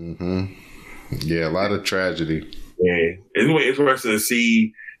 Mm-hmm. Yeah, a lot of tragedy. Yeah, it's really interesting to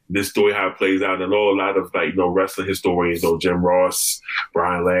see this story, how it plays out. I know a lot of wrestling historians, Jim Ross,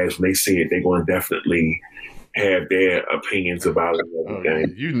 Brian Lash, when they see it, they're going to definitely have their opinions about it.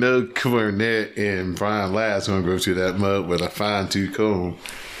 Cornette and Brian Lash going to go through that mud with a fine-tooth comb.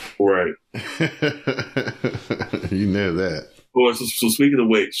 Right. You know that. Well, so speaking of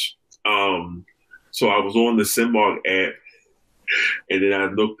which, so I was on the Simmark app, and then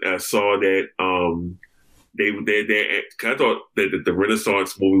I saw that I thought that the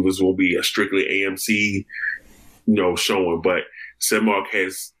Renaissance movie was going to be a strictly AMC, showing, but Simmark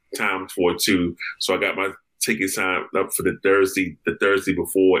has times for it too. So I got my ticket signed up for the Thursday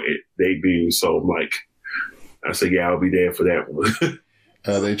before it debuts. So I said, yeah, I'll be there for that one.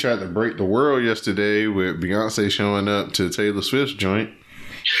 They tried to break the world yesterday with Beyonce showing up to Taylor Swift's joint.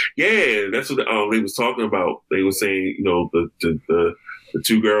 Yeah, that's what they was talking about. They were saying, the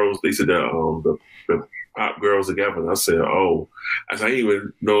two girls. They said the pop girls together. And I said, I didn't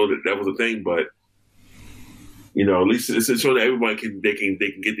even know that was a thing. But at least it's showing that everyone can get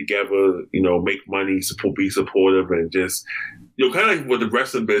together. Make money, be supportive, and just kind of like what the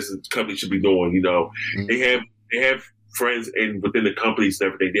wrestling business company should be doing. Mm-hmm. They have friends within the companies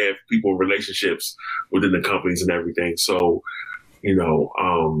and everything. They have people in relationships within the companies and everything. So.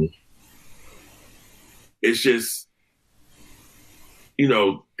 It's just,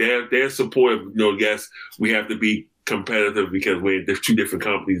 they're supportive. Yes, we have to be competitive because there's two different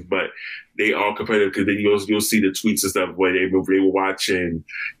companies, but they are competitive because then you'll see the tweets and stuff where they were watching,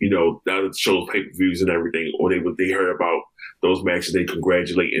 the other shows, pay-per-views and everything, or they heard about those matches, they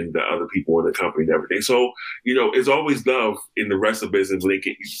congratulating the other people in the company and everything. So, it's always love in the wrestling business when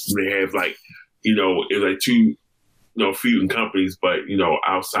they have it's two feuding companies, but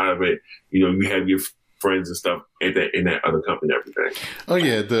outside of it, you have your friends and stuff in that other company and everything. Oh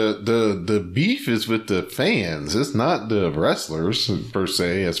yeah, the beef is with the fans. It's not the wrestlers per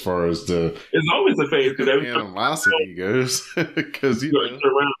se, as far as it's always the fans because every animosity goes. Because you turn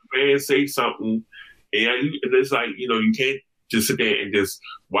around, fans say something, and it's like you can't just sit there and just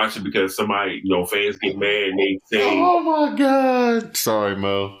watch it because somebody fans get mad and they say, "Oh my God!" Sorry,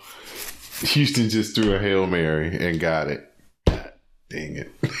 Mo. Houston just threw a Hail Mary and got it. Dang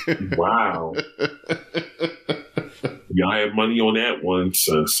it. Wow. Y'all have money on that one,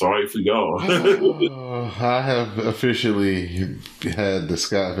 so sorry for y'all. I have officially had the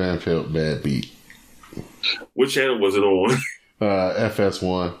Scott Van Pelt bad beat. What channel was it on?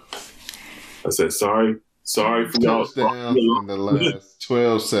 FS1. I said sorry for y'all. Touchdown in the last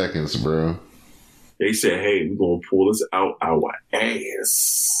 12 seconds, bro. They said, hey, we're going to pull this out our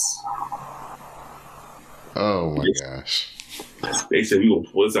ass. Oh my gosh. They said we gonna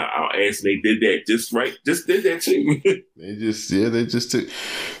pull this out our ass, and they did that just right. Just did that too. They just took.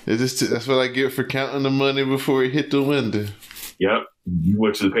 That's what I get for counting the money before it hit the window. Yep, you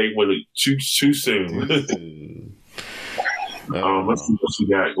went to the pay window too soon. Let's see what we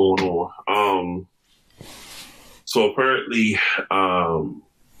got going on. So apparently,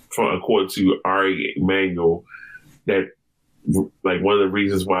 according to Ari Emanuel, that like one of the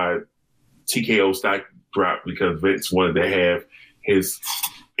reasons why TKO stock dropped because Vince wanted to have his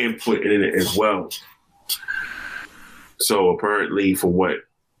input in it as well. So apparently, for what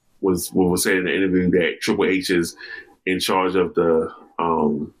was said in the interview, that Triple H is in charge of the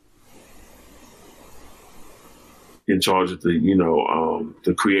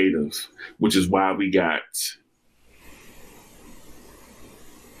the creative, which is why we got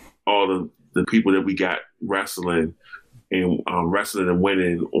all the people that we got wrestling and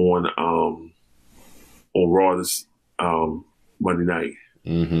winning on Raw this Monday night.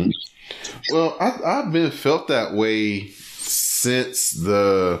 Mm-hmm. Well, I've been felt that way since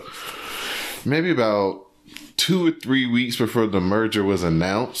maybe about 2 or 3 weeks before the merger was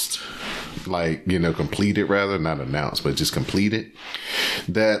announced. Like, completed rather, not announced, but just completed.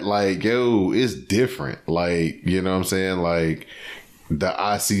 That like, it's different. Like, you know what I'm saying? Like the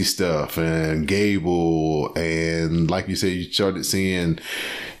IC stuff and Gable, and like you said, you started seeing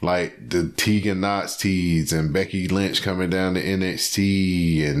like the Tegan Knox tees and Becky Lynch coming down to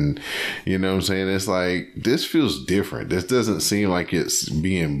NXT, and you know what I'm saying? It's like, this feels different. This doesn't seem like it's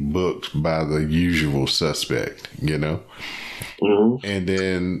being booked by the usual suspect, Mm-hmm. And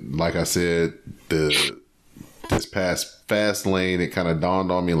then, like I said, this past FastLane, it kind of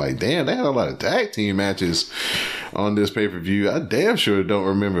dawned on me like, damn, they had a lot of tag team matches on this pay-per-view. I damn sure don't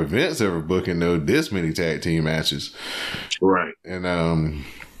remember Vince ever booking this many tag team matches. Right. And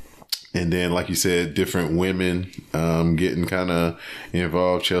then, like you said, different women getting kind of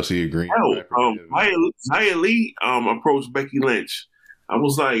involved. Chelsea agreeing. Nia Lee approached Becky Lynch. I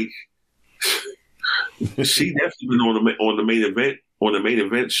was like, she definitely been on the main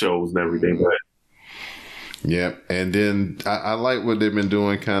event shows and everything. But yeah, and then I like what they've been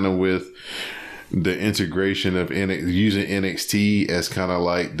doing, kind of with the integration of using NXT as kind of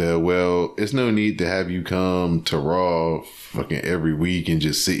like it's no need to have you come to Raw fucking every week and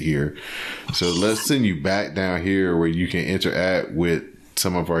just sit here. So let's send you back down here where you can interact with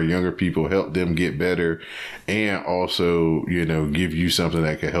some of our younger people, help them get better, and also, give you something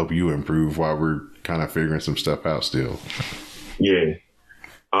that can help you improve while we're kind of figuring some stuff out still. Yeah.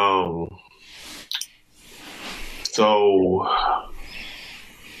 So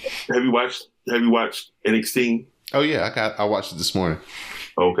have you watched NXT? Oh yeah, I watched it this morning.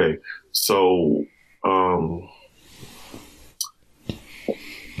 Okay. So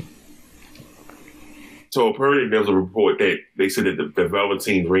apparently there was a report that they said that the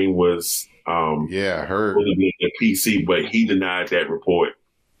Velveteen Dream was I heard going to be a PC, but he denied that report.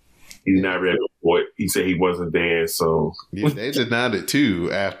 He denied that report. He said he wasn't there. So yeah, they denied it too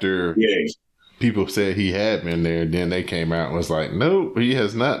after people said he had been there. Then they came out and was like, nope, he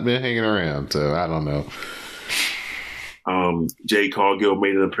has not been hanging around. So I don't know. Jade Cargill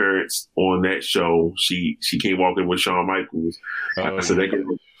made an appearance on that show. She came walking with Shawn Michaels. I said, that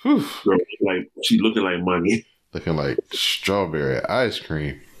girl, like, she looking like money, looking like strawberry ice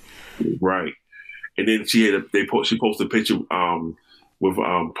cream, right? And then she posted a picture with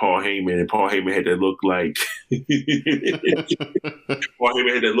Paul Heyman, and Paul Heyman had to look like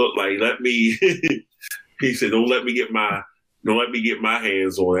let me. He said, "Don't let me get my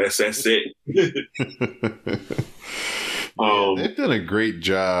hands on that. That's it." They've done a great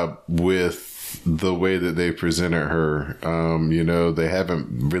job with the way that they presented her. They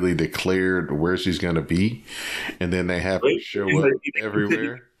haven't really declared where she's going to be, and then they have her show up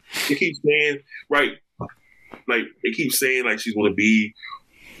everywhere. They keep saying, right, like they keep saying like she's going to be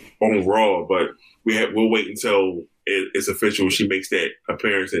on Raw, but we'll wait until it's official. She makes that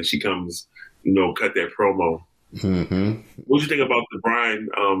appearance and she comes, cut that promo. Mm-hmm. What do you think about the Brian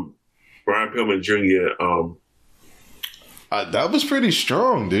Pillman Jr.? That was pretty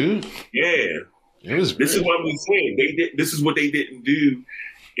strong, dude. Yeah, it was. This is what I'm saying. This is what they didn't do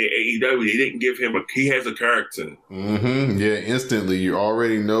in AEW. They didn't give him he has a character. Mm-hmm. Yeah, instantly you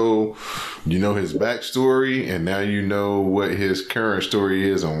already know, his backstory, and now you know what his current story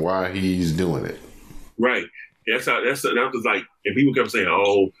is and why he's doing it. Right. That was like, and people kept saying,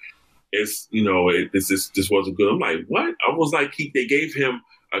 "Oh, it's this wasn't good." I'm like, what? I was like, they gave him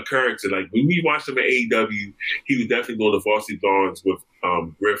a character. Like when we watched him at AEW, he was definitely going to Varsity Blondes with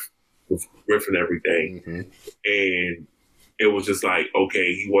Griff and everything, mm-hmm. and it was just like,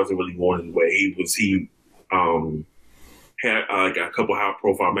 okay, he wasn't really going his way. He had like a couple high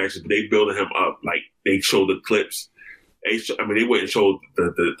profile matches, but they building him up. Like they showed the clips. They wouldn't show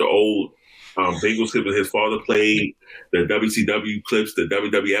the old Bengals clip that his father played, the WCW clips, the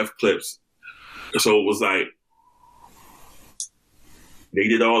WWF clips. So it was like they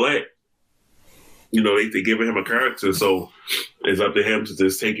did all that. They giving him a character, so it's up to him to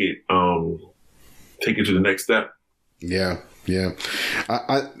just take it to the next step. Yeah.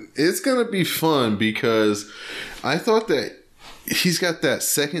 It's gonna be fun because I thought that he's got that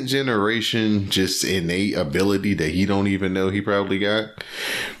second generation just innate ability that he don't even know he probably got,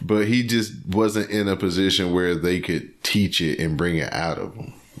 but he just wasn't in a position where they could teach it and bring it out of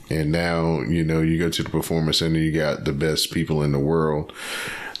him. And now, you go to the Performance Center, you got the best people in the world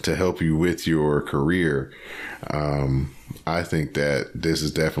to help you with your career. I think that this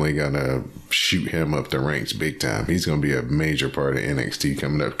is definitely going to shoot him up the ranks big time. He's going to be a major part of NXT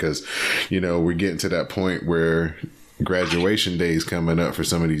coming up because, we're getting to that point where graduation day is coming up for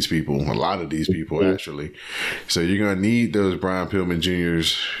some of these people, a lot of these people actually. So you're going to need those Brian Pillman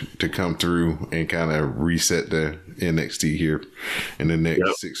Jr.'s to come through and kind of reset the NXT here in the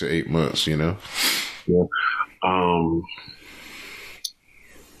next 6 or 8 months, Yeah.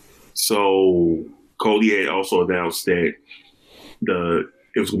 So Cody had also announced that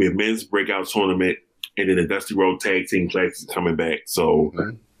it was going to be a men's breakout tournament, and then the Dusty Road Tag Team Classic is coming back. So,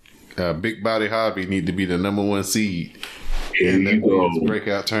 Big Body Hobby need to be the number 1 seed in the men's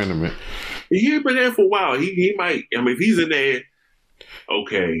breakout tournament. He's been there for a while. He might. If he's in there,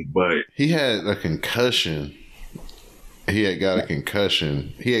 okay. But he had a concussion. He had got a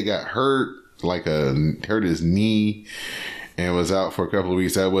concussion. He had got hurt, hurt his knee, and was out for a couple of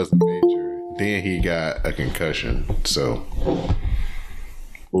weeks. That wasn't major. Then he got a concussion. So,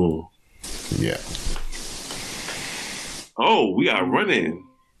 yeah. Oh, we are running.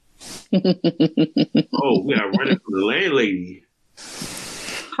 We are running from the landlady.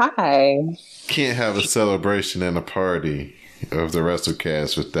 Hi. Can't have a celebration and a party of the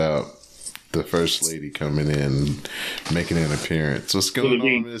WrassleCast without the First Lady coming in, making an appearance. What's going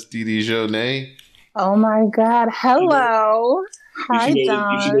on, Miss Didi Jonay? Oh my God. Hello. Hi,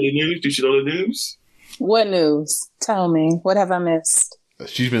 Don. Did you know the news? What news? Tell me. What have I missed?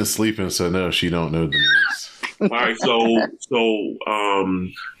 She's been sleeping, so no, she don't know the news. All right, so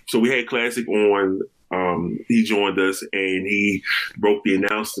we had Classic on. He joined us and he broke the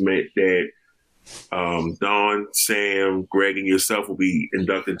announcement that Don, Sam, Greg, and yourself will be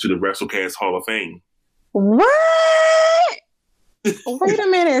inducted to the WrassleCast Hall of Fame. What? Wait a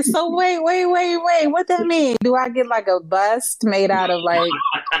minute. So wait. What that mean? Do I get like a bust made out of like,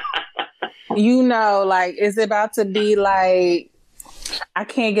 is it about to be like, I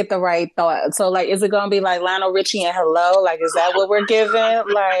can't get the right thought. So like, is it going to be like Lionel Richie and Hello? Like, is that what we're giving?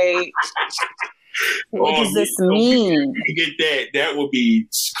 Like, what does this mean? You get that? That would be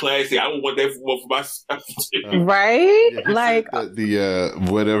classic. I would want that for myself. Right? Yeah, like the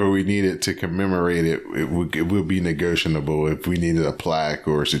whatever we needed to commemorate it, it would be negotiable if we needed a plaque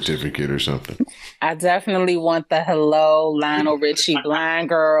or a certificate or something. I definitely want the Hello Lionel Richie blind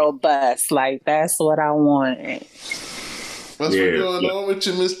girl bus. Like that's what I want. What's been going on with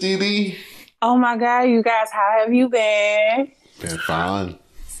you, Miss Didi? Oh my God, you guys, how have you been? Been fine.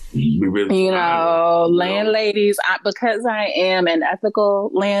 Landladies, because I am an ethical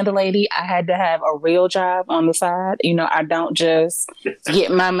landlady, I had to have a real job on the side. I don't just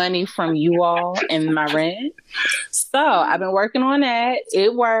get my money from you all and my rent. So I've been working on that.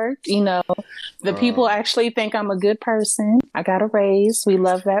 It worked. The people actually think I'm a good person. I got a raise. We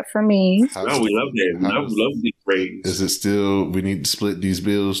love that for me. We love that. We love the raise. Is it still, we need to split these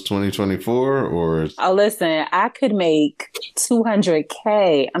bills 2024 or? Oh, listen, I could make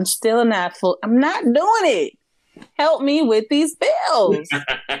 $200K. I'm still not full. I'm not doing it. Help me with these bills.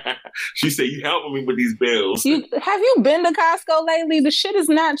 She said, "You helping me with these bills." Have you been to Costco lately? The shit is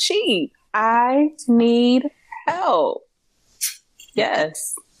not cheap. I need help.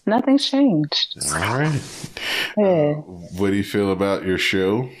 Yes, nothing's changed. All right. Yeah. What do you feel about your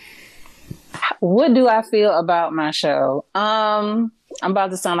show? What do I feel about my show? I'm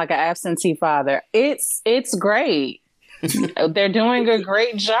about to sound like an absentee father. It's great. They're doing a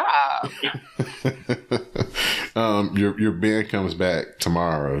great job. Your band comes back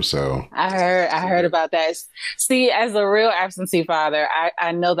tomorrow, so I heard about that. See, as a real absentee father,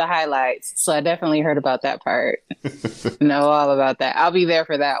 I know the highlights, so I definitely heard about that part. Know all about that. I'll be there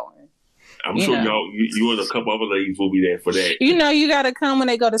for that one. I'm sure you and a couple other ladies will be there for that. You know, you got to come when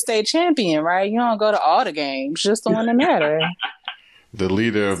they go to state champion, right? You don't go to all the games, just the one that matter. The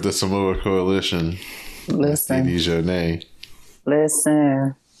leader of the Samoa Coalition. Listen. Jonay.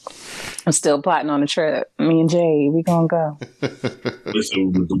 Listen. I'm still plotting on the trip. Me and Jay, we gonna go.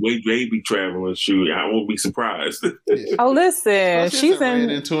 Listen, the way Jay be traveling, shoot, I won't be surprised. Oh, listen. She's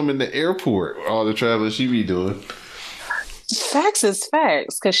ran into him in the airport. All the traveling she be doing. Facts is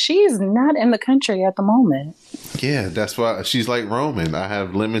facts, because she's not in the country at the moment. Yeah, that's why she's like Roman. I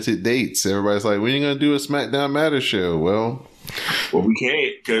have limited dates. Everybody's like, when are you gonna do a SmackDown Matter show? Well, we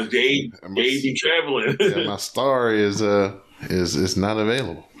can't because Jay be traveling. Yeah, my star is not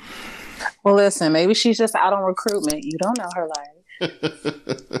available. Well, listen, maybe she's just out on recruitment. You don't know her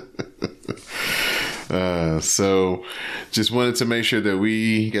life. So just wanted to make sure that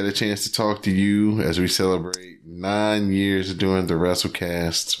we get a chance to talk to you as we celebrate 9 years of doing the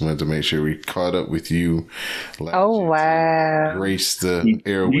WrassleCast. Wanted to make sure we caught up with you. Oh, wow. Grace the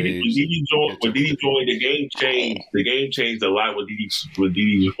airwaves. When Didi joined, the game changed. The game changed a lot when Didi joined.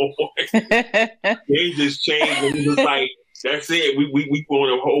 The game just changed and it was like, that's it. We on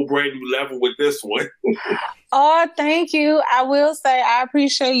a whole brand new level with this one. Oh, thank you. I will say I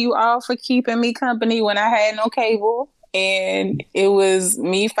appreciate you all for keeping me company when I had no cable. And it was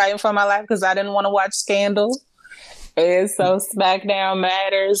me fighting for my life because I didn't want to watch Scandal. And so SmackDown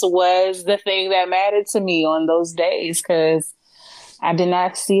Matters was the thing that mattered to me on those days because I did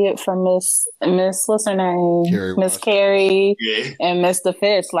not see it from Miss what's her name? Miss Carrie and Mr.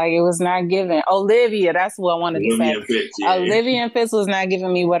 Fitz. Like, it was not given. Olivia, that's what I wanted to say. Fitz, yeah. Olivia and Fitz was not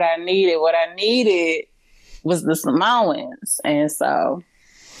giving me what I needed. What I needed was the Samoans. And so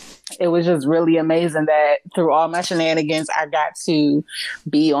it was just really amazing that through all my shenanigans, I got to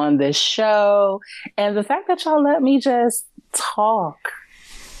be on this show. And the fact that y'all let me just talk,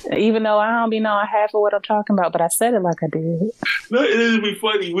 even though I don't be knowing half of what I'm talking about, but I said it like I did. No, it'll be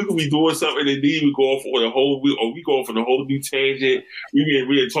funny. We could be doing something and then we go off on we go off on a whole new tangent.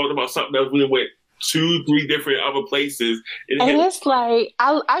 We had talked about something else. We went 2-3 different other places. And it's like,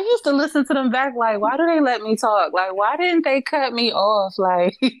 I used to listen to them back like, why do they let me talk? Like, why didn't they cut me off?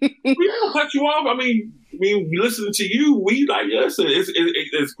 Like, we don't cut you off. I mean, we listen to you. We like, listen,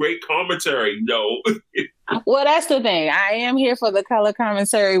 it's great commentary, Well, that's the thing. I am here for the color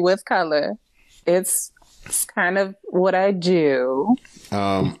commentary with color. It's kind of what I do.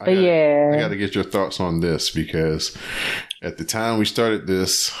 I got to get your thoughts on this because at the time we started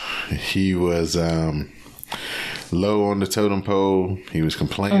this, he was low on the totem pole. He was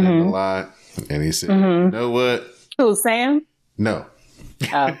complaining a lot. And he said, you know what? Who, Sam? No.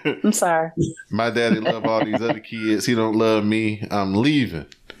 Oh, I'm sorry. My daddy love all these other kids. He don't love me. I'm leaving.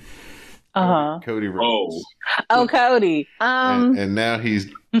 Cody Rhodes. Oh, Cody. And now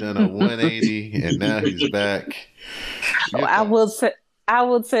he's done a 180 and now he's back. I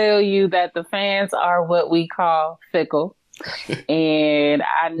will tell you that the fans are what we call fickle. And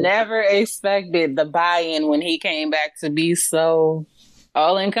I never expected the buy-in when he came back to be so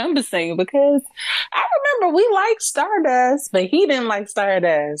all-encompassing because I remember we liked Stardust, but he didn't like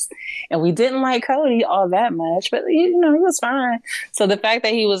Stardust. And we didn't like Cody all that much, but he was fine. So the fact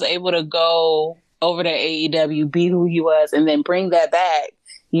that he was able to go over to AEW, be who he was, and then bring that back,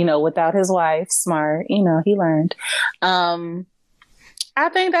 without his wife, smart, he learned. I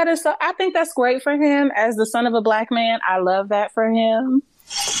think that's great for him as the son of a black man. I love that for him.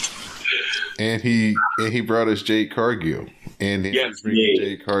 And he brought us Jade Cargill, and he's bringing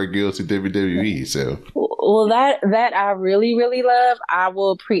Jade Cargill to WWE. So, well, that I really, really love. I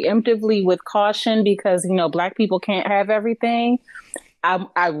will preemptively, with caution, because black people can't have everything.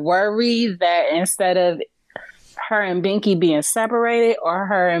 I worry that instead of her and Binky being separated or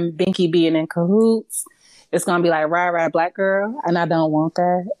her and Binky being in cahoots, it's gonna be like rah black girl, and I don't want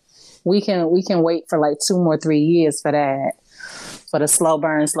that. We can wait for like 2 more 3 years for that. For the slow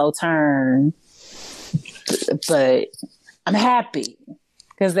burn, slow turn. But I'm happy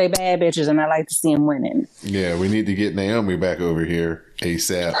because they bad bitches and I like to see them winning. Yeah, we need to get Naomi back over here.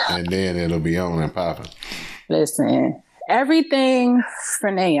 ASAP, and then it'll be on and popping. Listen, everything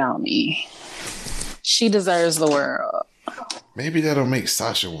for Naomi. She deserves the world. Maybe that'll make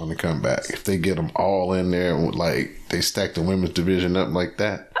Sasha want to come back if they get them all in there and like they stack the women's division up like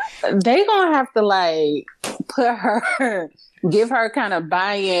that. They gonna have to like put her, give her kind of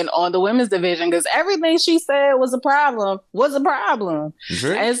buy-in on the women's division because everything she said was a problem.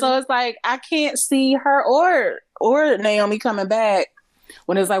 Very and so it's like I can't see her or Naomi coming back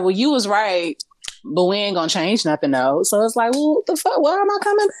when it's like, well, you was right, but we ain't gonna change nothing though. So it's like, well, the fuck? Why am I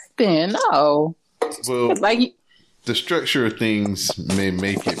coming back then? No. Well, like the structure of things may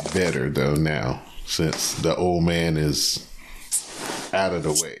make it better though now since the old man is out of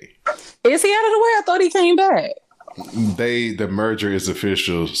the way. Is he out of the way? I thought he came back. The merger is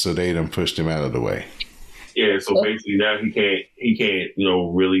official, so they done pushed him out of the way. Yeah, so basically now he can't,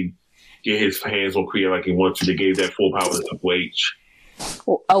 really get his hands on Korea like he wants to. They gave that full power to Triple H.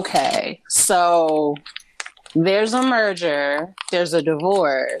 Okay, so there's a merger, there's a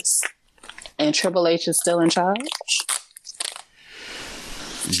divorce, and Triple H is still in charge?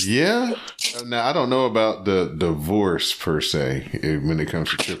 Yeah. Now, I don't know about the divorce per se when it comes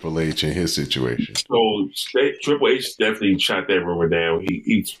to Triple H and his situation. So Triple H definitely shot that rumor down.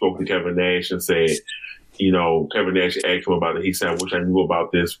 He spoke to Kevin Nash and said, Kevin Nash asked him about it. He said, I wish I knew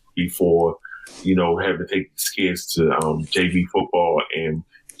about this before, having to take these kids to JV football and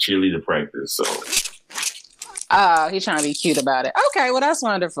cheerleader practice. So. Oh, he's trying to be cute about it. Okay, well, that's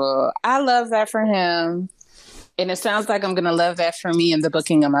wonderful. I love that for him. And it sounds like I'm going to love that for me in the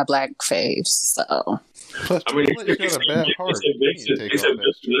booking of my black faves. So. Plus, I mean, he's got a bad heart. They said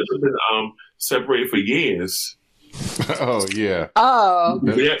Vincent has been separated for years. Oh, yeah. Oh.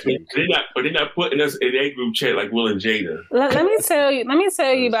 But they're not putting us in a group chat like Will and Jada. Let me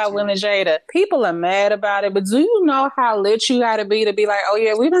tell you about Will and Jada. People are mad about it, but do you know how lit you got to be like, oh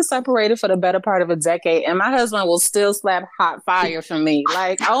yeah, we've been separated for the better part of a decade, and my husband will still slap hot fire for me.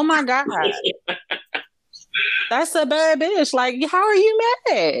 Like, oh my God. That's a bad bitch. Like, how are you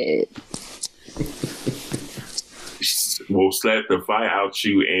mad? We'll slap the fire out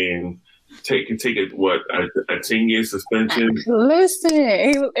you and take a 10-year suspension.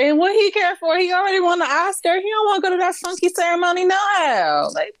 Listen, and what he cared for? He already won the Oscar. He don't want to go to that funky ceremony now.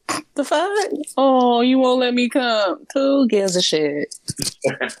 Like, the fuck? Oh, you won't let me come. Who gives a shit?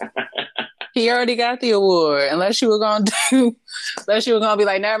 He already got the award. Unless you were gonna be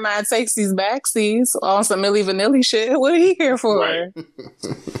like, never mind, takes these backsies on some Milli Vanilli shit. What did he care for? Right.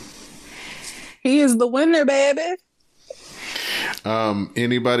 He is the winner, baby.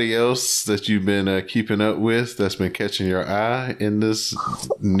 Anybody else that you've been keeping up with that's been catching your eye in this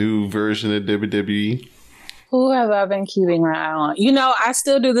new version of WWE? Who have I been keeping my eye on? I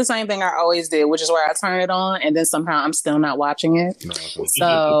still do the same thing I always did, which is where I turn it on and then somehow I'm still not watching it. No.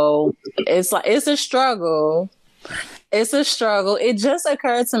 So it's a struggle. It's a struggle. It just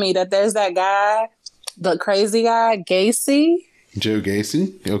occurred to me that there's that guy, the crazy guy, Gacy. Joe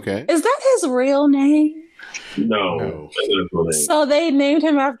Gacy? Okay. Is that his real name? No. So they named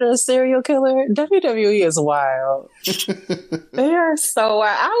him after a serial killer? WWE is wild. They are so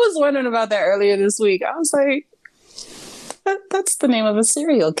wild. I was wondering about that earlier this week. I was like, that's the name of a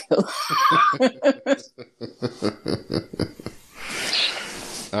serial killer.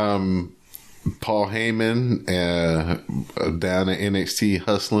 Paul Heyman down at NXT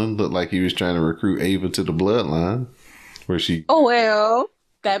hustling looked like he was trying to recruit Ava to the bloodline where she... Oh, well...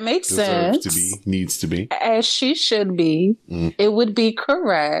 That makes sense. Needs to be. As she should be. Mm. It would be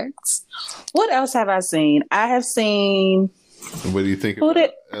correct. What else have I seen? I have seen... What do you think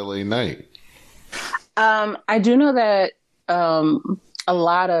about LA Knight? I do know that a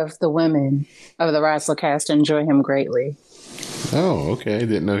lot of the women of the WrassleCast enjoy him greatly. Oh, okay. I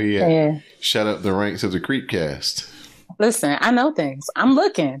didn't know he had shut up the ranks of the Creepcast. Listen, I know things. I'm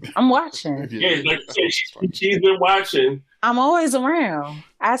looking. I'm watching. Yeah, like she's been watching. I'm always around.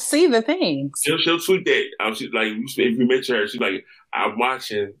 I see the things. She'll tweet that. She's like, if you mention her, she's like, I'm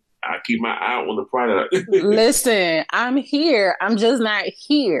watching. I keep my eye on the product. Listen, I'm here. I'm just not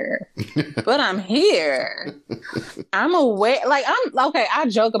here. But I'm here. I'm aware. Like, I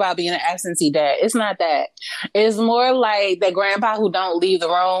joke about being an absentee dad. It's not that. It's more like that grandpa who don't leave the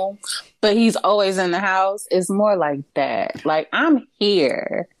room, but he's always in the house. It's more like that. Like, I'm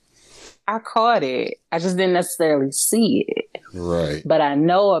here. I caught it. I just didn't necessarily see it. Right. But I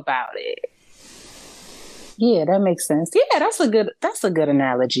know about it. Yeah, that makes sense. Yeah, that's a good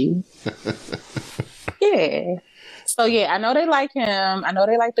analogy. Yeah. So yeah, I know they like him. I know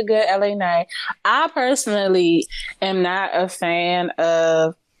they like the good LA Knight. I personally am not a fan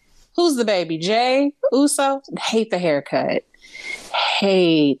of who's the baby? Jay Uso? Hate the haircut.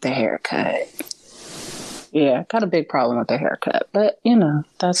 hate the haircut. Yeah, got a big problem with the haircut, but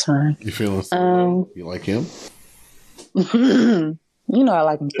that's fine. You feeling so you like him? I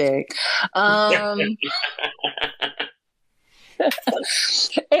like him thick. And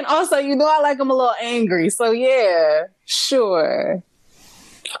also, I like him a little angry. So yeah, sure.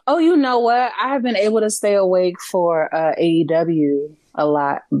 Oh, you know what? I have been able to stay awake for AEW a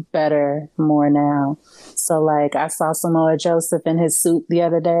lot better, more now. So like, I saw Samoa Joseph in his suit the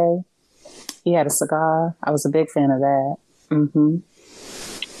other day. He had a cigar. I was a big fan of that. Mm-hmm.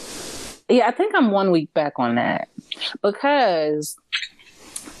 Yeah, I think I'm 1 week back on that because,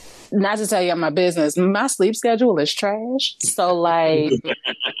 not to tell you my business, my sleep schedule is trash. So like,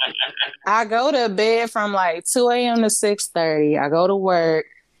 I go to bed from like 2 a.m. to 6:30. I go to work.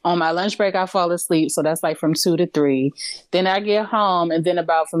 On my lunch break, I fall asleep. So that's like from 2 to 3. Then I get home, and then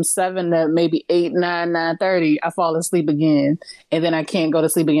about from 7 to maybe 8, 9, 9:30, I fall asleep again. And then I can't go to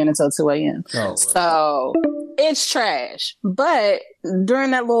sleep again until 2 a.m. Oh, right. So it's trash. But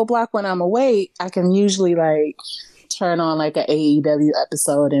during that little block when I'm awake, I can usually like turn on like an AEW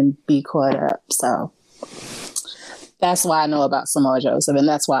episode and be caught up. So that's why I know about Samoa Joseph, and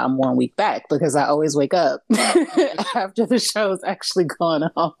that's why I'm 1 week back, because I always wake up after the show's actually gone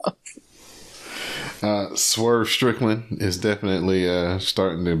off. Swerve Strickland is definitely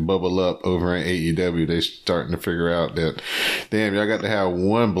starting to bubble up over in AEW. They're starting to figure out that, damn, y'all got to have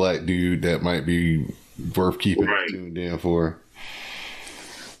one black dude that might be worth keeping tuned in for.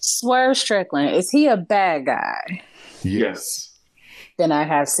 Swerve Strickland, is he a bad guy? Yes. Then I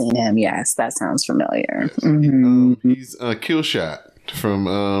have seen him. Yes, that sounds familiar. Mm-hmm. He's a kill shot from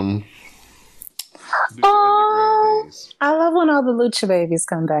oh, days. I love when all the Lucha babies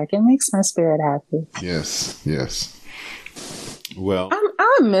come back. It makes my spirit happy. Yes. Well,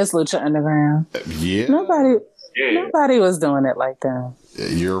 I miss Lucha Underground. Yeah. Nobody was doing it like that.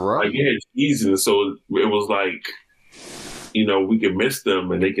 You're right. Like, it's easy, so it was like, we can miss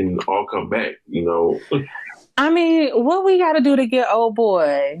them and they can all come back. I mean, what we got to do to get old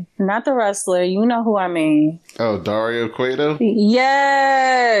boy, not the wrestler, you know who I mean. Oh, Dario Cueto?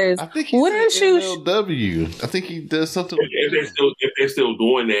 Yes. I think he's in MLW. I think he does something. If they're still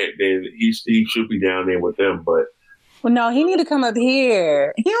doing that, then he should be down there with them. But well, no, he need to come up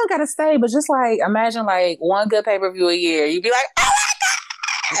here. He don't got to stay, but just like imagine like one good pay-per-view a year. You'd be like, oh my God.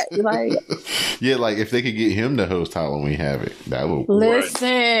 Like, yeah, like if they could get him to host Halloween Havoc, that would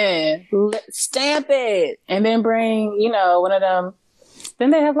stamp it, and then bring one of them.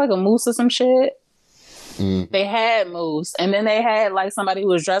 Then they have like a moose or some shit. They had moose, and then they had like somebody who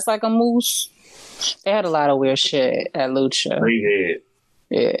was dressed like a moose. They had a lot of weird shit at Lucha. They did.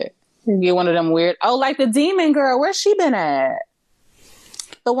 Yeah, you get one of them weird. Oh, like the Demon Girl. Where's she been at?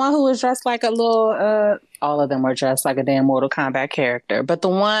 The one who was dressed like a little. All of them were dressed like a damn Mortal Kombat character. But the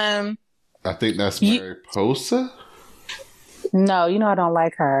one... I think that's Mariposa? No, I don't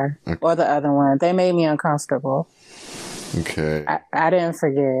like her. Okay. Or the other one. They made me uncomfortable. Okay. I didn't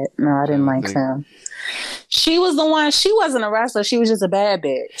forget. No, I didn't like them. She was the one... She wasn't a wrestler. She was just a bad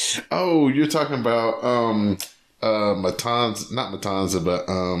bitch. Oh, you're talking about Matanza... Not Matanza, but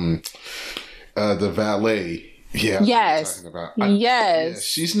the valet... Yeah. Yes. Yes. Yeah,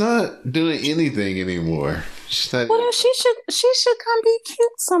 she's not doing anything anymore. Well, then she should come be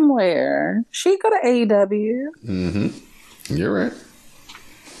cute somewhere. She go to AEW. Mm-hmm. You're right.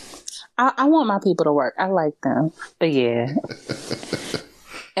 I want my people to work. I like them. But yeah.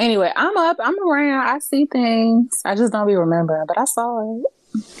 Anyway, I'm up. I'm around. I see things. I just don't be remembering. But I saw it.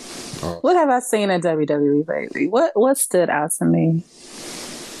 Oh. What have I seen in WWE lately? What stood out to me?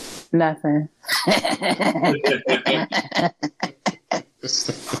 Nothing.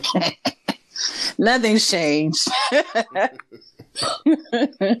 Nothing's changed.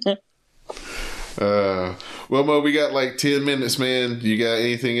 Well, Mo, we got like 10 minutes, man. You got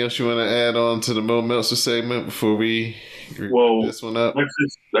anything else you want to add on to the Mo Meltzer segment before we wrap this one up?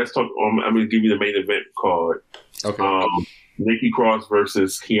 Let's talk. I'm going to give you the main event card. Okay. Nikki Cross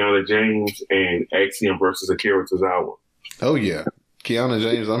versus Kiana James and Axiom versus Akira Tozawa. Oh yeah. Kiana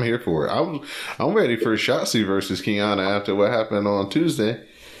James, I'm here for it. I'm ready for Shotzi versus Kiana after what happened on Tuesday.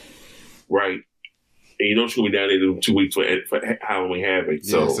 Right. And she's going to be down there in 2 weeks for Halloween Havoc.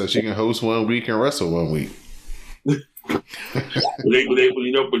 Yeah, so she can host 1 week and wrestle 1 week. But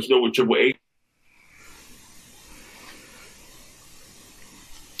you know what Triple H...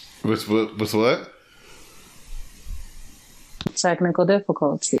 What's what? Technical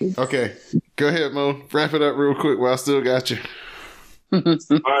difficulty. Okay. Go ahead, Mo. Wrap it up real quick while I still got you. All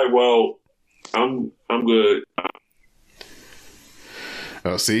right, well, I'm good.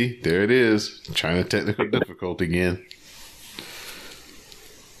 Oh, see, there it is. Trying to technical difficulty again.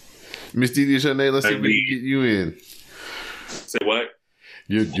 Miss Didi Shanae, let's see if we can get you in. Say what?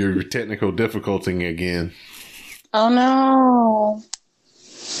 Your technical difficulty again. Oh no.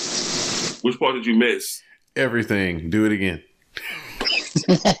 Which part did you miss? Everything. Do it again.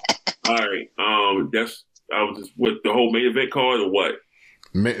 All right. I was just with the whole main event card or what?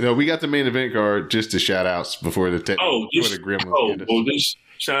 No, we got the main event card. Just the shout outs before the Gremlins. Just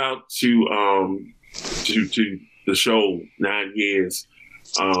shout out to the show 9 years.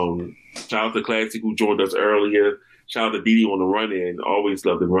 Shout out to Classic who joined us earlier. Shout out to Didi on the run in. Always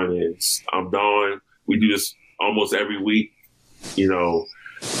love the run ins. I'm Don. We do this almost every week.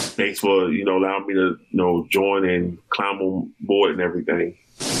 Thanks for allowing me to join and climb on board and everything.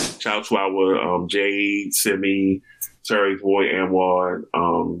 Shout out to our Jade, Simi, Terry's boy Anwar,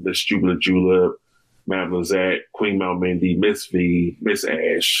 Miss Jubilant Julep, Madam Lizette, Queen Malmindy, Miss V, Miss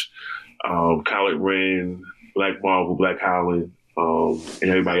Ash, Khaled Wren, Black Marvel, Black Holland, and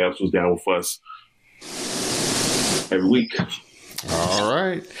everybody else who's down with us every week. All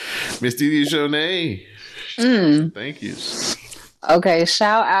right. Miss Didi Shanae. Thank you. Okay,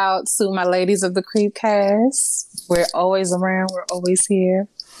 shout out to my ladies of the Creepcast. We're always around. We're always here.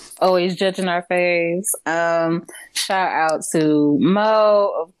 Always judging our faves. Shout out to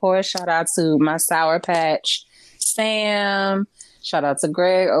Mo, of course. Shout out to my Sour Patch, Sam. Shout out to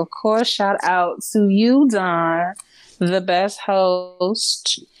Greg, of course. Shout out to you, Don, the best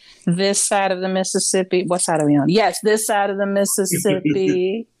host this side of the Mississippi. What side are we on? Yes, this side of the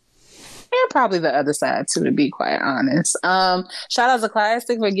Mississippi. And probably the other side too, to be quite honest. Shout out to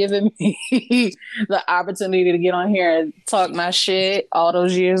Classic for giving me the opportunity to get on here and talk my shit all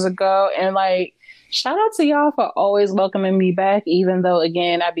those years ago. And shout out to y'all for always welcoming me back, even though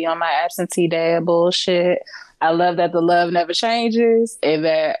again I be on my absentee dad bullshit. I love that the love never changes and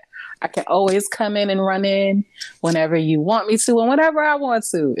that I can always come in and run in whenever you want me to and whenever I want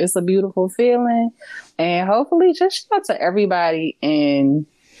to. It's a beautiful feeling. And hopefully just shout out to everybody in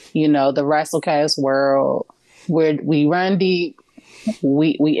the WrassleCast world, where we run deep,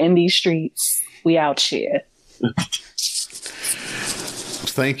 we in these streets, we out here.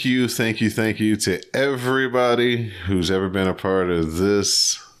 Thank you to everybody who's ever been a part of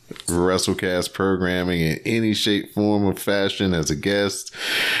this WrassleCast programming in any shape, form, or fashion, as a guest,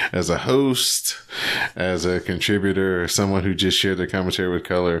 as a host, as a contributor, or someone who just shared their commentary with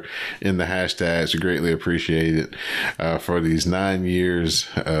color in the hashtags. Greatly appreciate it for these 9 years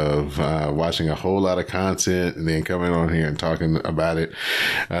of watching a whole lot of content and then coming on here and talking about it,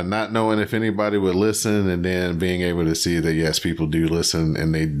 not knowing if anybody would listen, and then being able to see that yes, people do listen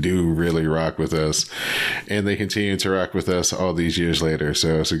and they do really rock with us, and they continue to rock with us all these years later.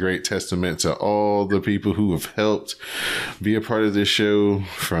 So it's a great testament to all the people who have helped be a part of this show,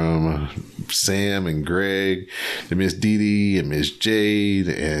 from Sam and Greg to Miss Didi and Miss Jade,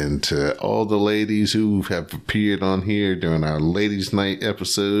 and to all the ladies who have appeared on here during our ladies night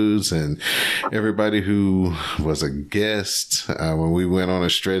episodes, and everybody who was a guest when we went on a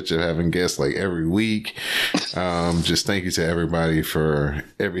stretch of having guests every week. Just thank you to everybody for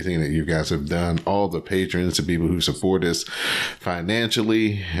everything that you guys have done, all the patrons, the people who support us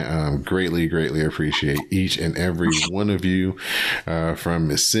financially. Greatly appreciate each and every one of you, from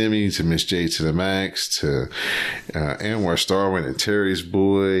Miss Simi to Miss J to the Max to Anwar Starwin and Terry's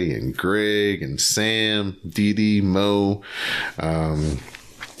boy and Greg and Sam, Didi, Mo,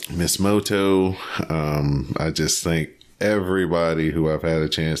 Miss Moto. I just think everybody who I've had a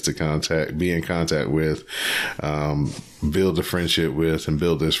chance to be in contact with, build a friendship with, and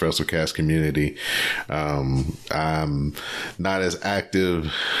build this WrassleCast community. I'm not as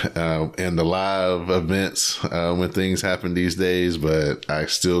active in the live events when things happen these days, but I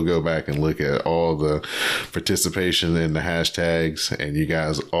still go back and look at all the participation in the hashtags, and you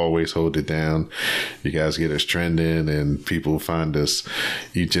guys always hold it down. You guys get us trending, and people find us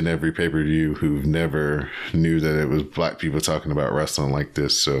each and every pay-per-view who never knew that it was black people talking about wrestling like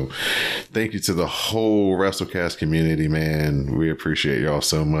this. So thank you to the whole WrassleCast community, man. We appreciate y'all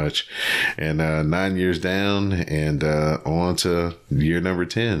so much. And 9 years down, and on to year number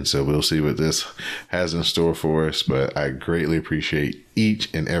 10. So we'll see what this has in store for us. But I greatly appreciate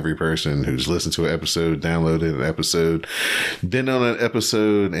each and every person who's listened to an episode, downloaded an episode, been on an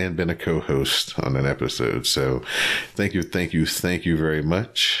episode, and been a co-host on an episode. So thank you very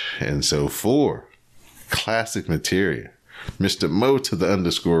much. And so for Classic Materia, Mr. Mo to the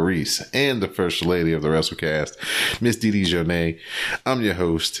 _ Reese, and the First Lady of the WrassleCast, Miss Didi Shanae, I'm your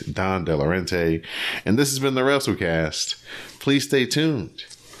host, Don Delarente, and this has been the WrassleCast. Please stay tuned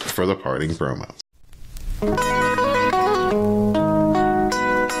for the parting promo.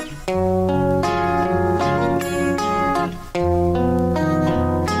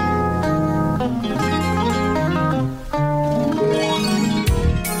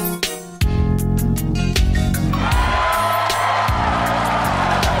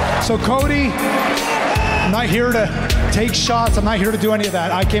 I'm not here to take shots. I'm not here to do any of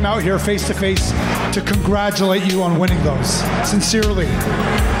that. I came out here face to face to congratulate you on winning those. Sincerely.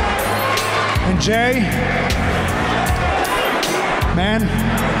 And Jay, man,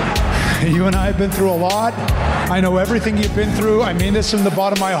 you and I have been through a lot. I know everything you've been through. I mean this from the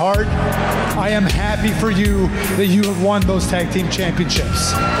bottom of my heart. I am happy for you that you have won those tag team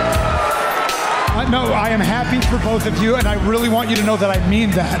championships. No, I am happy for both of you, and I really want you to know that I mean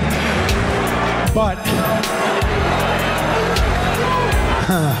that. But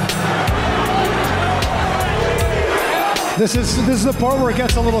this is the part where it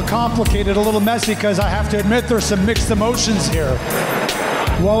gets a little complicated, a little messy, because I have to admit there's some mixed emotions here.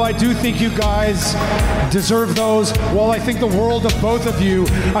 While I do think you guys deserve those, while I think the world of both of you,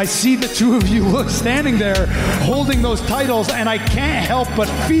 I see the two of you standing there holding those titles, and I can't help but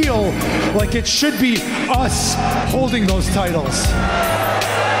feel like it should be us holding those titles.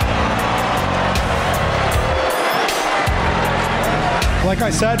 Like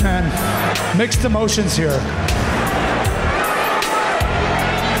I said, man, mixed emotions here.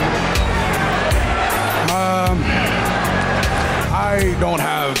 I don't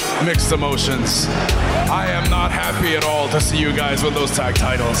have mixed emotions. I am not happy at all to see you guys with those tag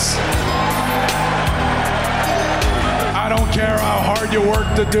titles. I don't care how hard you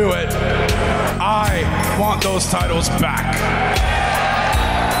work to do it. I want those titles back.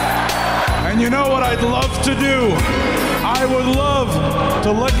 And you know what I'd love to do? I would love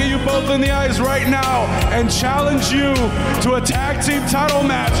to look at you both in the eyes right now and challenge you to a tag team title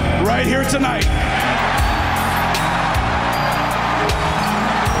match right here tonight.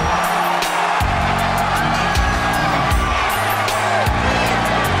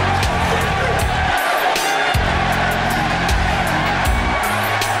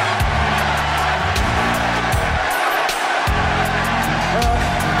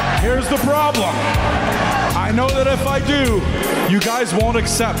 Here's the problem. I know that if I do, you guys won't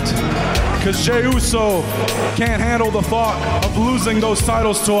accept, because Jey Uso can't handle the thought of losing those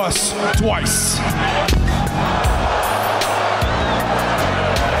titles to us twice.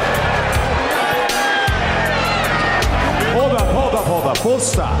 Hold up, full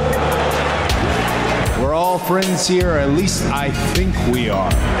stop. We're all friends here, or at least I think we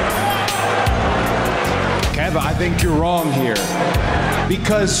are. Kev, I think you're wrong here,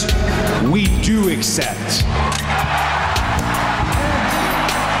 because we do accept.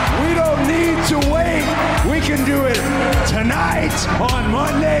 We don't need to wait. We can do it tonight on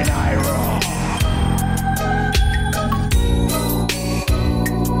Monday Night Raw.